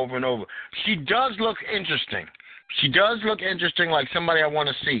know over and over. She does look interesting. She does look interesting, like somebody I want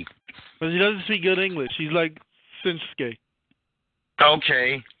to see. But she doesn't speak good English. She's like Shinsuke.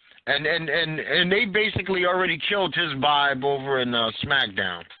 Okay. And they basically already killed his vibe over in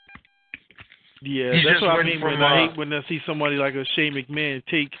SmackDown. Yeah, He's that's just what I waiting mean for when I hate when I see somebody like a Shane McMahon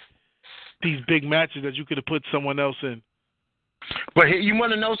take these big matches that you could have put someone else in. But you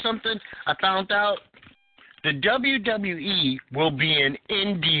want to know something? I found out the WWE will be in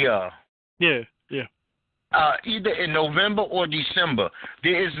India. Yeah. Either in November or December.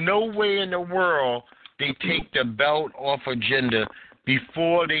 There is no way in the world they take the belt off agenda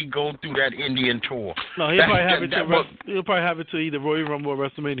before they go through that Indian tour. No, he'll probably have it to either Royal Rumble or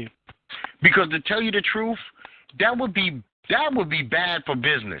WrestleMania. Because to tell you the truth, that would be bad for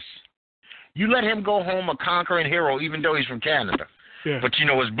business. You let him go home a conquering hero, even though he's from Canada. Yeah. But his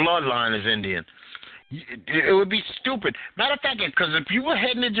bloodline is Indian. It would be stupid. Matter of fact, because if you were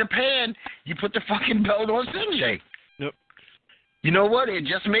heading to Japan, you put the fucking belt on Sanjay. Yep. You know what? It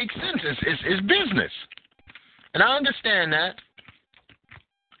just makes sense. It's business. And I understand that.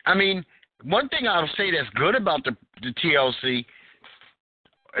 I mean, one thing I'll say that's good about the TLC,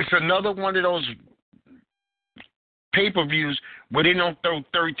 it's another one of those pay-per-views where they don't throw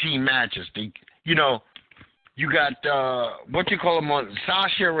 13 matches. You got, what you call them, on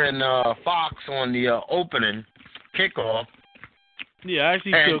Sasha and Fox on the opening kickoff. Yeah, I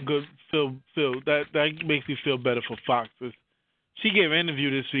actually feel good. Feel that makes me feel better for Fox. She gave an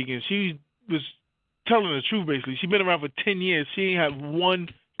interview this week, and she was telling the truth, basically. She's been around for 10 years. She ain't had one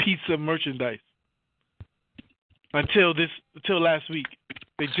piece of merchandise until last week.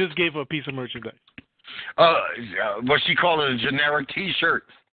 They just gave her a piece of merchandise. What she called it, a generic T-shirt.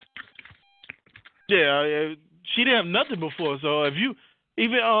 Yeah, she didn't have nothing before. So if you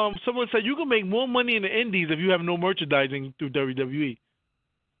someone said you can make more money in the Indies if you have no merchandising through WWE.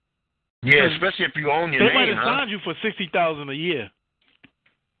 Yeah, especially if you own your name. They might have signed you for $60,000 a year,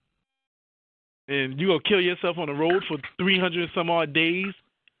 and you gonna kill yourself on the road for 300 and some odd days,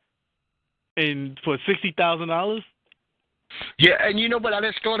 and for $60,000. Yeah, and you know what? I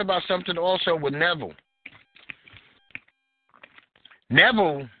just thought about something also with Neville.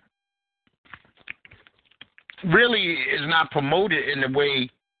 Neville really is not promoted in the way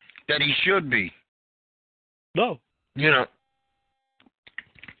that he should be. No. You know.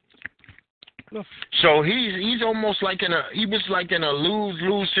 No. So he's almost like in a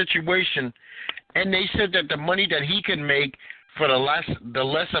lose-lose situation, and they said that the money that he can make for the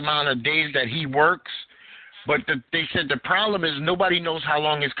less amount of days that he works, but they said the problem is nobody knows how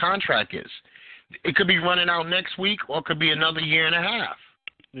long his contract is. It could be running out next week, or it could be another year and a half.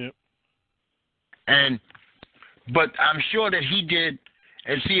 Yep. But I'm sure that he did.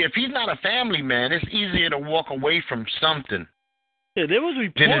 And see, if he's not a family man, it's easier to walk away from something. Yeah, there was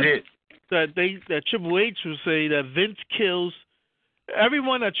reports that Triple H would say that Vince kills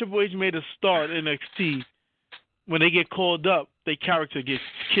everyone that Triple H made a start in NXT. When they get called up, their character gets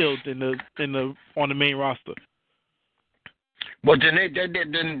killed on the main roster. Well,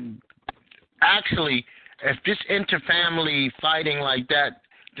 then actually, if this inter-family fighting like that,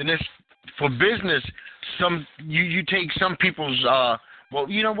 then it's for business. You take some people's. Well,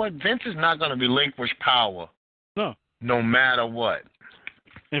 you know what? Vince is not going to relinquish power. No matter what.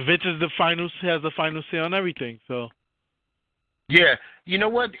 And Vince is has the final say on everything. So. Yeah, you know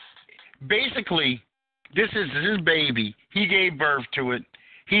what? Basically, this is his baby. He gave birth to it.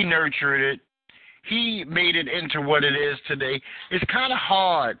 He nurtured it. He made it into what it is today. It's kind of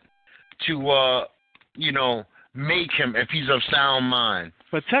hard to, make him if he's of sound mind.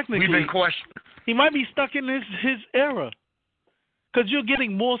 But technically, we've been questioning. He might be stuck in his era. Because you're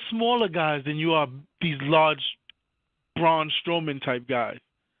getting more smaller guys than you are these large Braun Strowman type guys.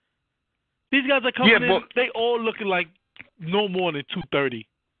 These guys are coming in, they all looking like no more than 230.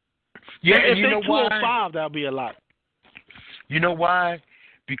 Yeah, if you they're know 205, why? that'll be a lot. You know why?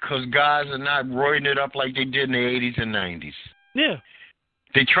 Because guys are not roiding it up like they did in the 80s and 90s. Yeah.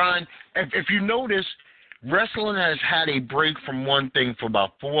 They trying. If you notice, wrestling has had a break from one thing for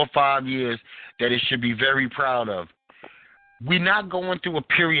about 4 or 5 years that it should be very proud of. We're not going through a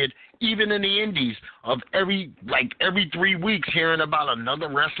period, even in the indies, of every 3 weeks hearing about another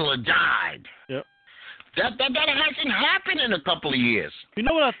wrestler died. Yep. That hasn't happened in a couple of years. You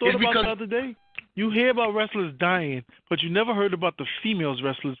know what I thought about the other day? You hear about wrestlers dying, but you never heard about the females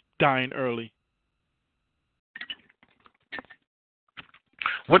wrestlers dying early.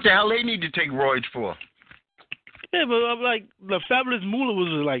 What the hell they need to take roids for? Yeah, but the Fabulous Moolah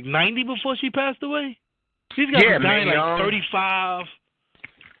was like 90 before she passed away. These guys were dying like 35,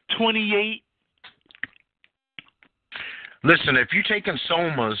 28. Listen, if you're taking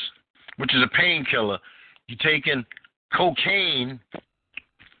somas, which is a painkiller, you're taking cocaine,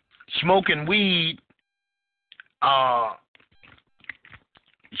 smoking weed,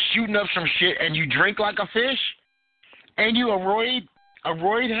 shooting up some shit, and you drink like a fish, and you a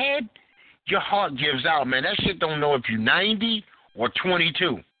roid head, your heart gives out, man. That shit don't know if you're 90 or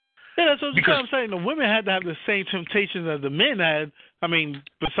 22. Yeah, that's what I'm saying. The women had to have the same temptations as the men had. I mean,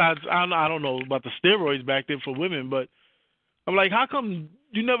 besides, I don't know about the steroids back then for women, but I'm like, how come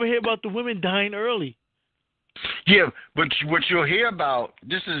you never hear about the women dying early? Yeah, but what you'll hear about,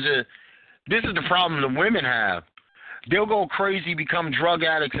 this is the problem the women have. They'll go crazy, become drug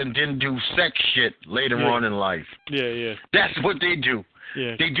addicts, and then do sex shit later on in life. Yeah. That's what they do.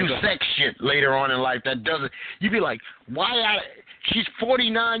 Yeah, they do sex shit later on in life. That doesn't. You'd be like, why? She's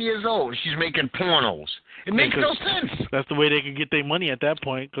 49 years old. She's making pornos. It makes no sense. That's the way they can get their money at that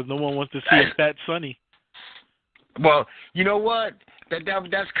point, because no one wants to see a fat Sonny. Well, you know what?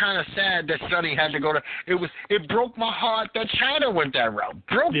 That's kind of sad that Sonny had to go to. It broke my heart that China went that route.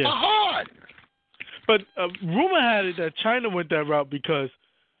 Broke my heart. But rumor had it that China went that route because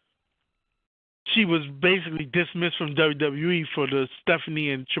she was basically dismissed from WWE for the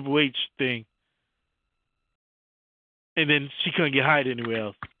Stephanie and Triple H thing. And then she couldn't get hired anywhere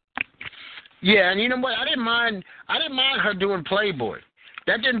else. Yeah, and you know what? I didn't mind her doing Playboy.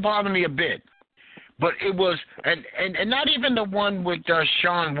 That didn't bother me a bit. But it was, and not even the one with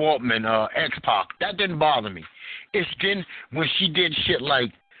Sean Waltman, X-Pac. That didn't bother me. It's then when she did shit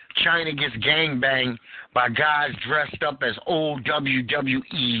like China gets gangbanged by guys dressed up as old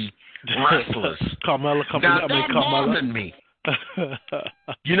WWE wrestlers. Carmella. That bothered me.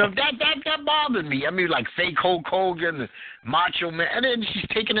 You know, that bothered me. I mean, like fake Hulk Hogan, Macho Man, and then she's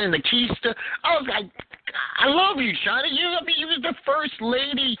taking in the keister. I was like, I love you, China. You was the first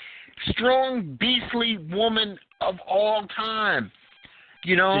lady, strong, beastly woman of all time.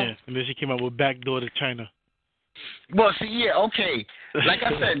 You know? Yeah, and then she came out with Backdoor to China. Well, see, yeah, okay. Like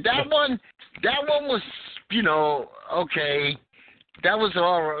I said, that one was, you know, okay. That was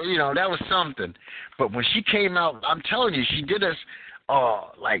all, you know, that was something. But when she came out, I'm telling you, she did us,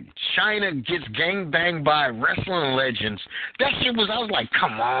 like China gets gangbanged by wrestling legends. That shit was, I was like,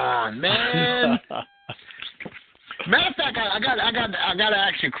 come on, man. Matter of fact, I got to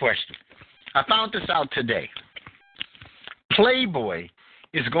ask you a question. I found this out today. Playboy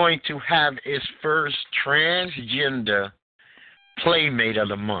is going to have its first transgender Playmate of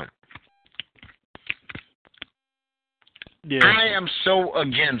the month. Yeah. I am so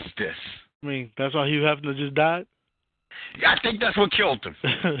against this. I mean, that's why Hugh Hefner just died? I think that's what killed him.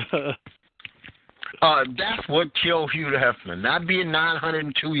 That's what killed Hugh Hefner, not being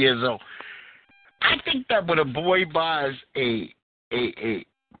 902 years old. I think that when a boy buys a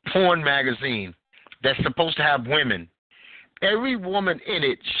porn magazine that's supposed to have women, every woman in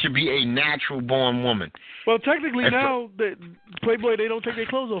it should be a natural-born woman. Well, technically now, Playboy, they don't take their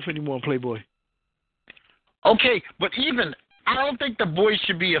clothes off anymore in Playboy. Okay, but even I don't think the boys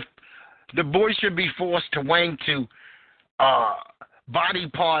should be forced to wank to body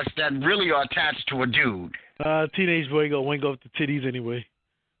parts that really are attached to a dude. Teenage boy gonna wank off the titties anyway.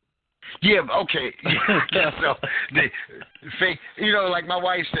 Yeah, okay. Yeah, so the fake, like my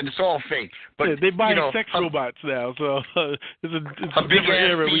wife said, it's all fake. But yeah, they buy sex robots now, so it's a different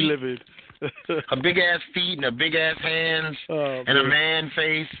era we live in. A big ass feet and a big ass hands and a man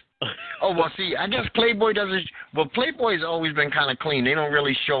face. Oh, well, see, I guess Playboy doesn't. Well, Playboy's always been kind of clean. They don't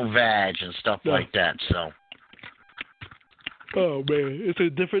really show vag and stuff like that, so. Oh, man, it's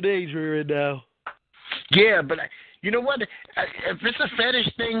a different age we're in now. Yeah, but you know what? If it's a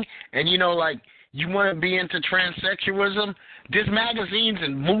fetish thing and, you want to be into transsexualism, there's magazines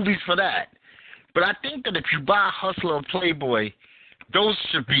and movies for that. But I think that if you buy a Hustler or Playboy, those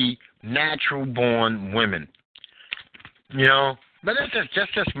should be natural-born women. But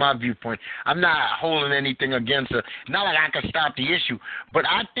that's just my viewpoint. I'm not holding anything against her. Not like I can stop the issue. But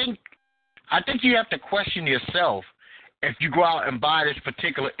I think you have to question yourself if you go out and buy this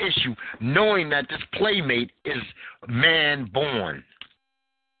particular issue, knowing that this Playmate is man-born.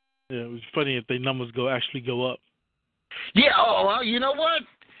 Yeah, it was funny if their numbers actually go up. Yeah. Oh, well, you know what?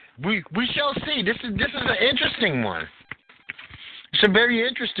 We shall see. This is an interesting one. It's a very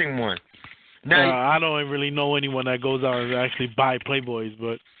interesting one. Now, I don't really know anyone that goes out and actually buy Playboys,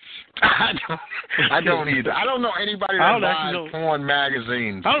 but I don't either. I don't know anybody that buys porn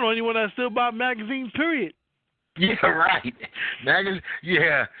magazines. I don't know anyone that still buys magazines, period. Yeah, right.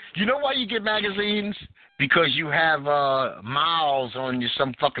 Yeah. You know why you get magazines? Because you have miles on you,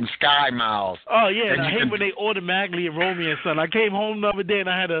 some fucking Sky miles. Oh, yeah, and I hate when they automatically enroll me in something. I came home the other day and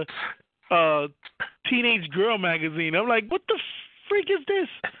I had a teenage girl magazine. I'm like, what the freak is this?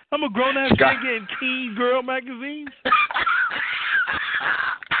 I'm a grown-ass guy getting teen girl magazines.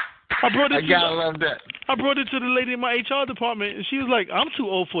 I gotta love that. I brought it to the lady in my HR department, and she was like, I'm too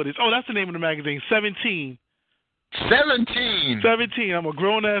old for this. Oh, that's the name of the magazine, 17. 17? 17. I'm a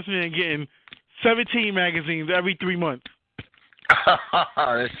grown-ass man getting 17 magazines every 3 months.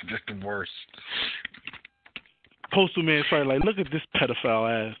 That's just the worst. Postal man's probably like, look at this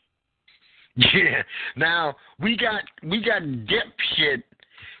pedophile ass. Yeah. Now we got dipshit.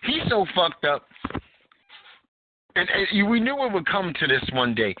 He's so fucked up, and we knew it would come to this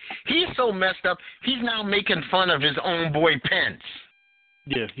one day. He's so messed up. He's now making fun of his own boy Pence.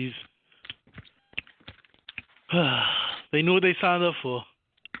 Yeah, he's. They knew what they signed up for.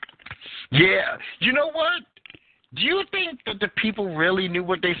 Yeah. You know what? Do you think that the people really knew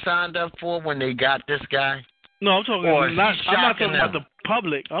what they signed up for when they got this guy? No, I'm not talking about the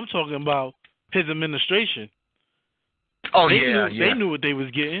public. I'm talking about his administration. Oh, They knew what they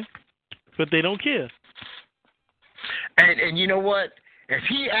was getting, but they don't care. And you know what? If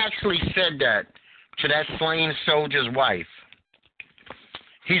he actually said that to that slain soldier's wife,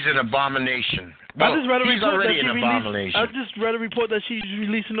 he's an abomination. Well, he's already an abomination. I just read a report that she's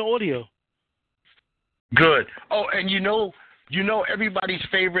releasing the audio. Good. Oh, and you know everybody's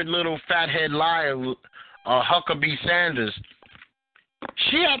favorite little fathead liar, Huckabee Sanders.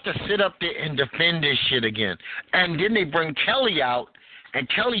 She had to sit up there and defend this shit again. And then they bring Kelly out, and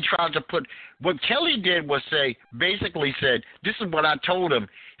Kelly tried to put... What Kelly did was basically said, this is what I told him.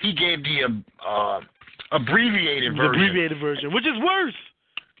 He gave the abbreviated version. The abbreviated version, which is worse.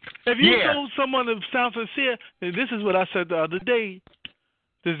 If you told someone to sound sincere, this is what I said the other day,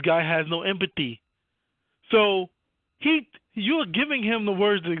 this guy has no empathy. So you're giving him the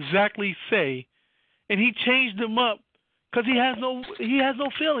words to exactly say, and he changed them up because he has no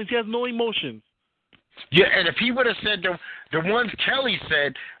feelings, he has no emotions. Yeah, and if he would have said the ones Kelly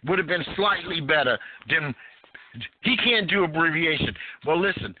said would have been slightly better, then he can't do abbreviation. Well,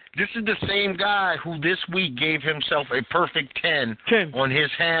 listen, this is the same guy who this week gave himself a perfect 10 on his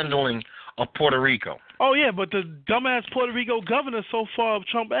handling of Puerto Rico. Oh, yeah, but the dumbass Puerto Rico governor so far of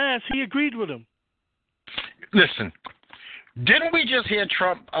Trump ass, he agreed with him. Listen, Didn't we just hear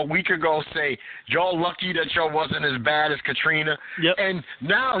Trump a week ago say, y'all lucky that y'all wasn't as bad as Katrina? Yep. And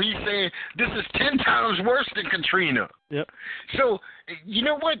now he's saying this is 10 times worse than Katrina. Yep. So, you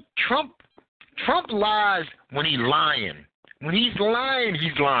know what? Trump lies when he's lying. When he's lying,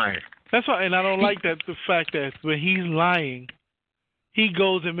 he's lying. That's why, and I don't like that, the fact that when he's lying, he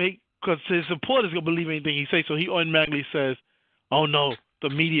goes and because his supporters going to believe anything he says, so he automatically says, oh no, the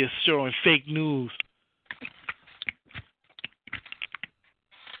media is showing fake news.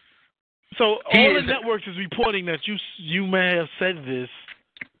 So all the networks is reporting that you may have said this,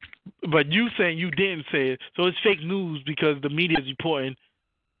 but you saying you didn't say it. So it's fake news because the media is reporting,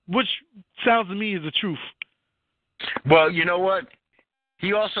 which sounds to me is the truth. Well, you know what?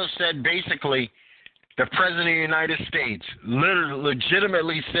 He also said basically the President of the United States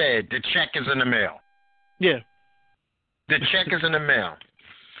legitimately said the check is in the mail. Yeah. The check is in the mail.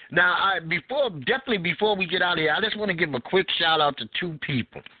 Now, before we get out of here, I just want to give a quick shout out to two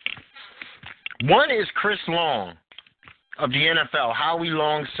people. One is Chris Long of the NFL, Howie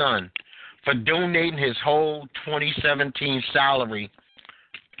Long's son, for donating his whole 2017 salary.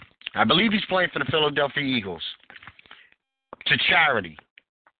 I believe he's playing for the Philadelphia Eagles, to charity.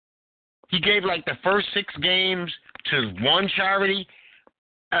 He gave like the first 6 games to one charity,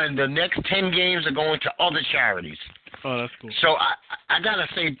 and the next 10 games are going to other charities. Oh, that's cool. So I got to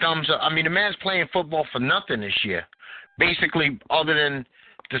say thumbs up. I mean, the man's playing football for nothing this year, basically, other than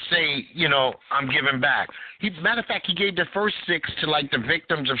to say, I'm giving back. Matter of fact, he gave the first 6 to, like, the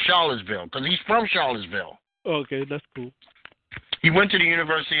victims of Charlottesville, because he's from Charlottesville. Okay, that's cool. He went to the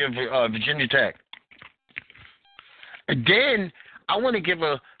University of Virginia Tech. And then I want to give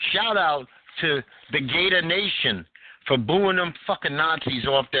a shout-out to the Gator Nation for booing them fucking Nazis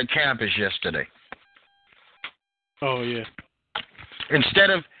off their campus yesterday. Oh, yeah. Instead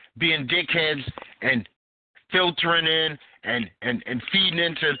of being dickheads and filtering in and feeding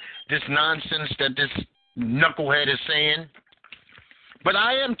into this nonsense that this knucklehead is saying. But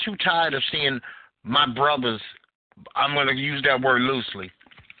I am too tired of seeing my brothers, I'm going to use that word loosely,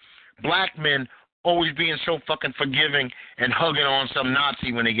 black men always being so fucking forgiving and hugging on some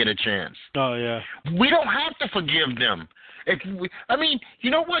Nazi when they get a chance. Oh, yeah. We don't have to forgive them. You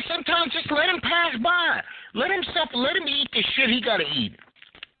know what? Sometimes just let him pass by. Let him eat the shit he got to eat.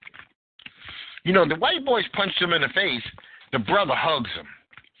 The white boys punched him in the face. The brother hugs him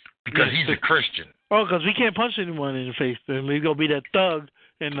because he's a Christian. Oh, because we can't punch anyone in the face. Then we're going to be that thug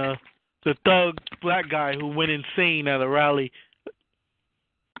and the thug black guy who went insane at a rally.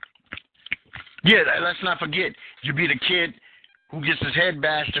 Yeah, let's not forget, you be the kid who gets his head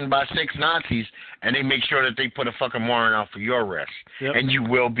bashed in by 6 Nazis, and they make sure that they put a fucking warrant out for your arrest. Yep. And you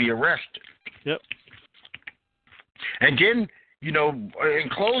will be arrested. Yep. And then, in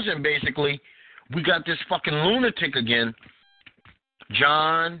closing, basically, we got this fucking lunatic again,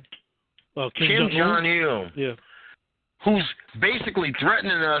 Kim Jong-il, yeah, who's basically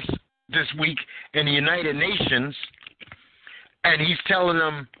threatening us this week in the United Nations, and he's telling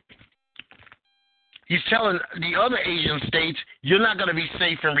the other Asian states, you're not going to be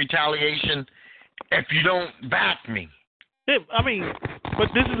safe in retaliation if you don't back me. Yeah, but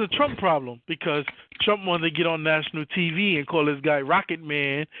this is a Trump problem because Trump wanted to get on national TV and call this guy Rocket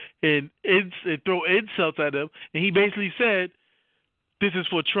Man and throw insults at him, and he basically said, this is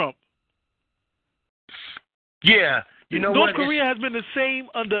for Trump. Yeah. North Korea has been the same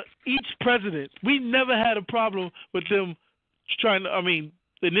under each president. We never had a problem with them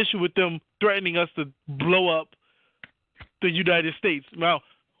the issue with them threatening us to blow up the United States. Now,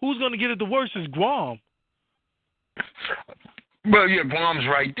 who's going to get it the worst is Guam. Well, yeah, Guam's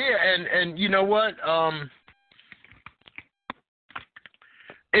right there. And you know what?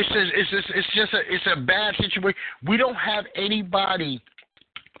 It's a bad situation. We don't have anybody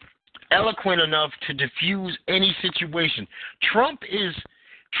eloquent enough to diffuse any situation. Trump is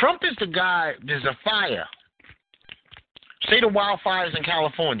the guy. There's a fire. Say the wildfires in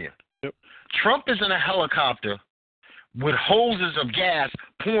California. Yep. Trump is in a helicopter with hoses of gas,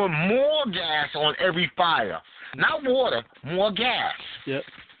 pouring more gas on every fire. Not water, more gas. Yep.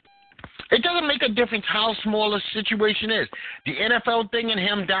 It doesn't make a difference how small a situation is. The NFL thing in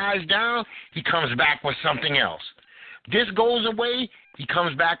him dies down, he comes back with something else. This goes away, he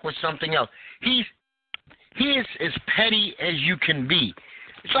comes back with something else. He is as petty as you can be.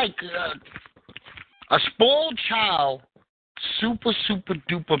 It's like a spoiled child, super, super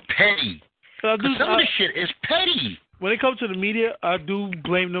duper petty. Some of the shit is petty. When it comes to the media, I do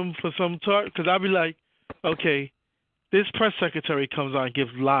blame them for some part because I'll be like, okay, this press secretary comes on and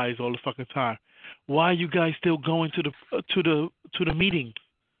gives lies all the fucking time. Why are you guys still going to the meetings,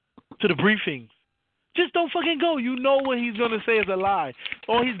 to the briefings? Just don't fucking go. You know what he's going to say is a lie.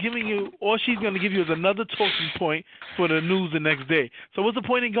 All she's going to give you is another talking point for the news the next day. So what's the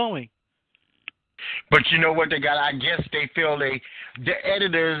point in going? But you know what they got? I guess they feel the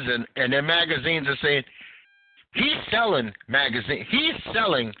editors and their magazines are saying, he's selling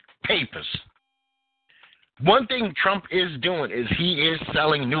papers. One thing Trump is doing is he is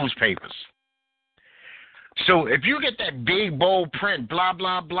selling newspapers. So if you get that big, bold print, blah,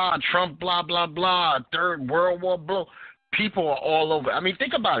 blah, blah, Trump, blah, blah, blah, Third World War, blah, people are all over. I mean,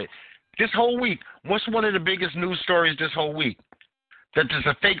 think about it. This whole week, what's one of the biggest news stories this whole week? That there's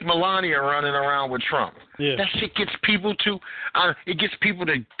a fake Melania running around with Trump. Yeah. That shit gets people to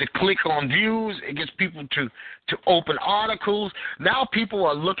click on views. It gets people to open articles. Now people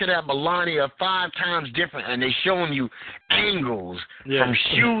are looking at Melania 5 times different, and they're showing you angles from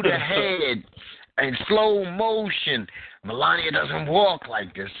shoe to head and slow motion. Melania doesn't walk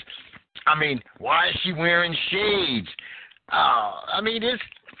like this. I mean, why is she wearing shades? I mean, it's...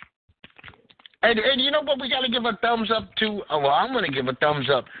 And you know what we got to give a thumbs up to? Well, I'm going to give a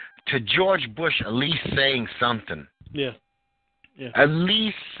thumbs up to George Bush at least saying something. Yeah. At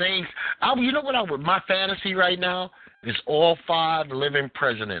least saying... you know what? My fantasy right now is all 5 living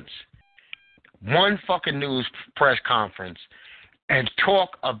presidents. One fucking news press conference and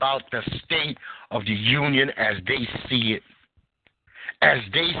talk about the state of the union as they see it. As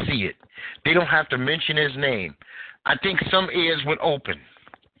they see it. They don't have to mention his name. I think some ears would open.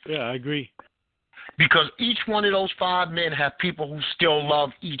 Yeah, I agree. Because each one of those 5 men have people who still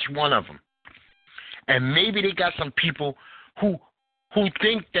love each one of them. And maybe they got some people who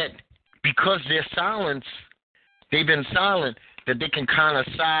think that because they've been silent, that they can kind of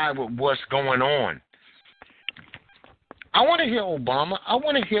side with what's going on. I want to hear Obama. I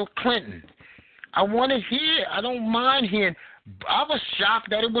want to hear Clinton. I don't mind hearing. I was shocked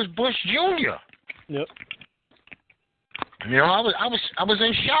that it was Bush Jr. Yep. You know, I was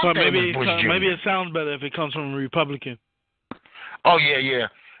in shock but that it was Bush Jr. Maybe it sounds better if it comes from a Republican. Oh, yeah.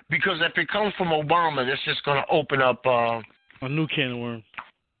 Because if it comes from Obama, that's just going to open up... a new can of worms.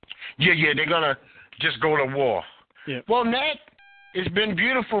 Yeah, they're going to just go to war. Yeah. Well, Nat, it's been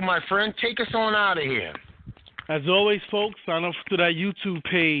beautiful, my friend. Take us on out of here. As always, folks, sign up to that YouTube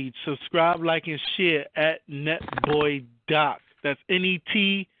page. Subscribe, like, and share at NetBoyDoc. That's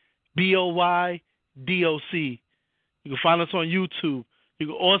NetBoyDoc. You can find us on YouTube. You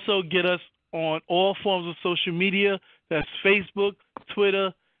can also get us on all forms of social media. That's Facebook,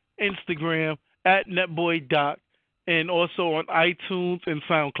 Twitter, Instagram, at NetBoyDoc, and also on iTunes and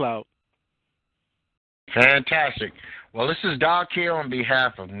SoundCloud. Fantastic. Well, this is Doc here on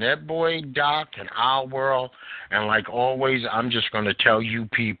behalf of NetBoy, Doc, and Ourworld. And like always, I'm just going to tell you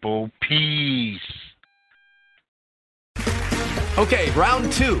people, peace. Okay,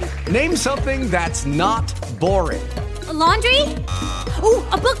 round 2. Name something that's not boring. A laundry? Ooh,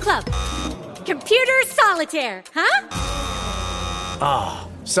 a book club. Computer solitaire, huh?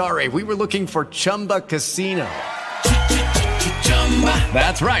 Sorry, we were looking for Chumba Casino.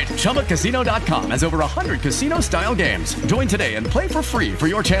 That's right. ChumbaCasino.com has over 100 casino-style games. Join today and play for free for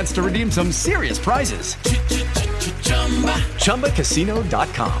your chance to redeem some serious prizes.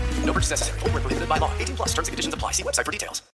 ChumbaCasino.com. No purchase necessary. Void where prohibited by law. 18+ terms and conditions apply. See website for details.